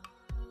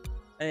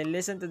 And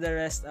listen to the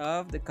rest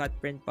of the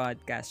Cutprint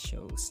podcast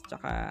shows.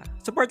 Tsaka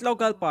support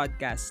local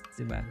podcasts,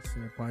 di ba? Yes,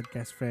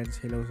 podcast friends,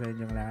 hello sa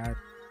inyong lahat.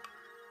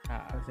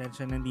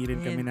 Pasensya na hindi rin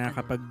kami And,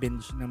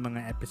 nakakapag-binge ng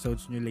mga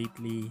episodes nyo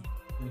lately.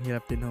 Ang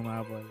hirap din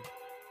humabol.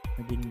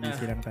 Naging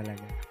busy lang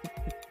talaga.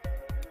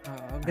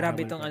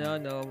 Grabe Habol tong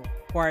kami.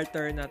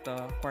 quarter na to.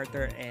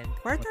 Quarter end.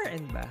 Quarter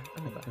end ba?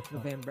 Ano ba? What the fuck?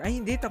 November. Ay,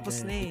 hindi.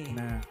 Tapos na eh.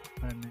 Na.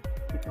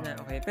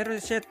 Okay. Pero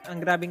shit,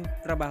 ang grabing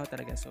trabaho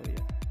talaga. So,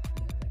 yun.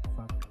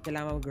 Fuck.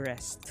 Kailangan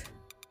mag-rest.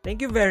 Thank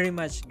you very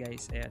much,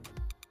 guys. Ayan.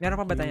 Meron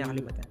pa ba tayong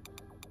nakalimutan?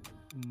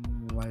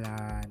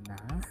 Wala na.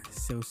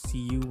 So,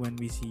 see you when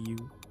we see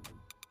you.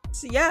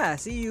 See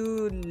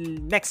you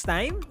next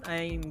time.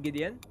 I'm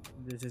Gideon.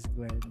 This is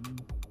Glenn.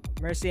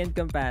 Mercy and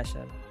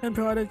compassion. And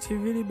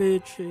productivity,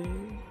 bitches.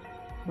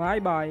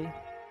 Bye-bye.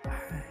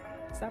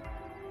 Stop.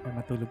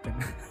 Matulog ka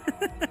na.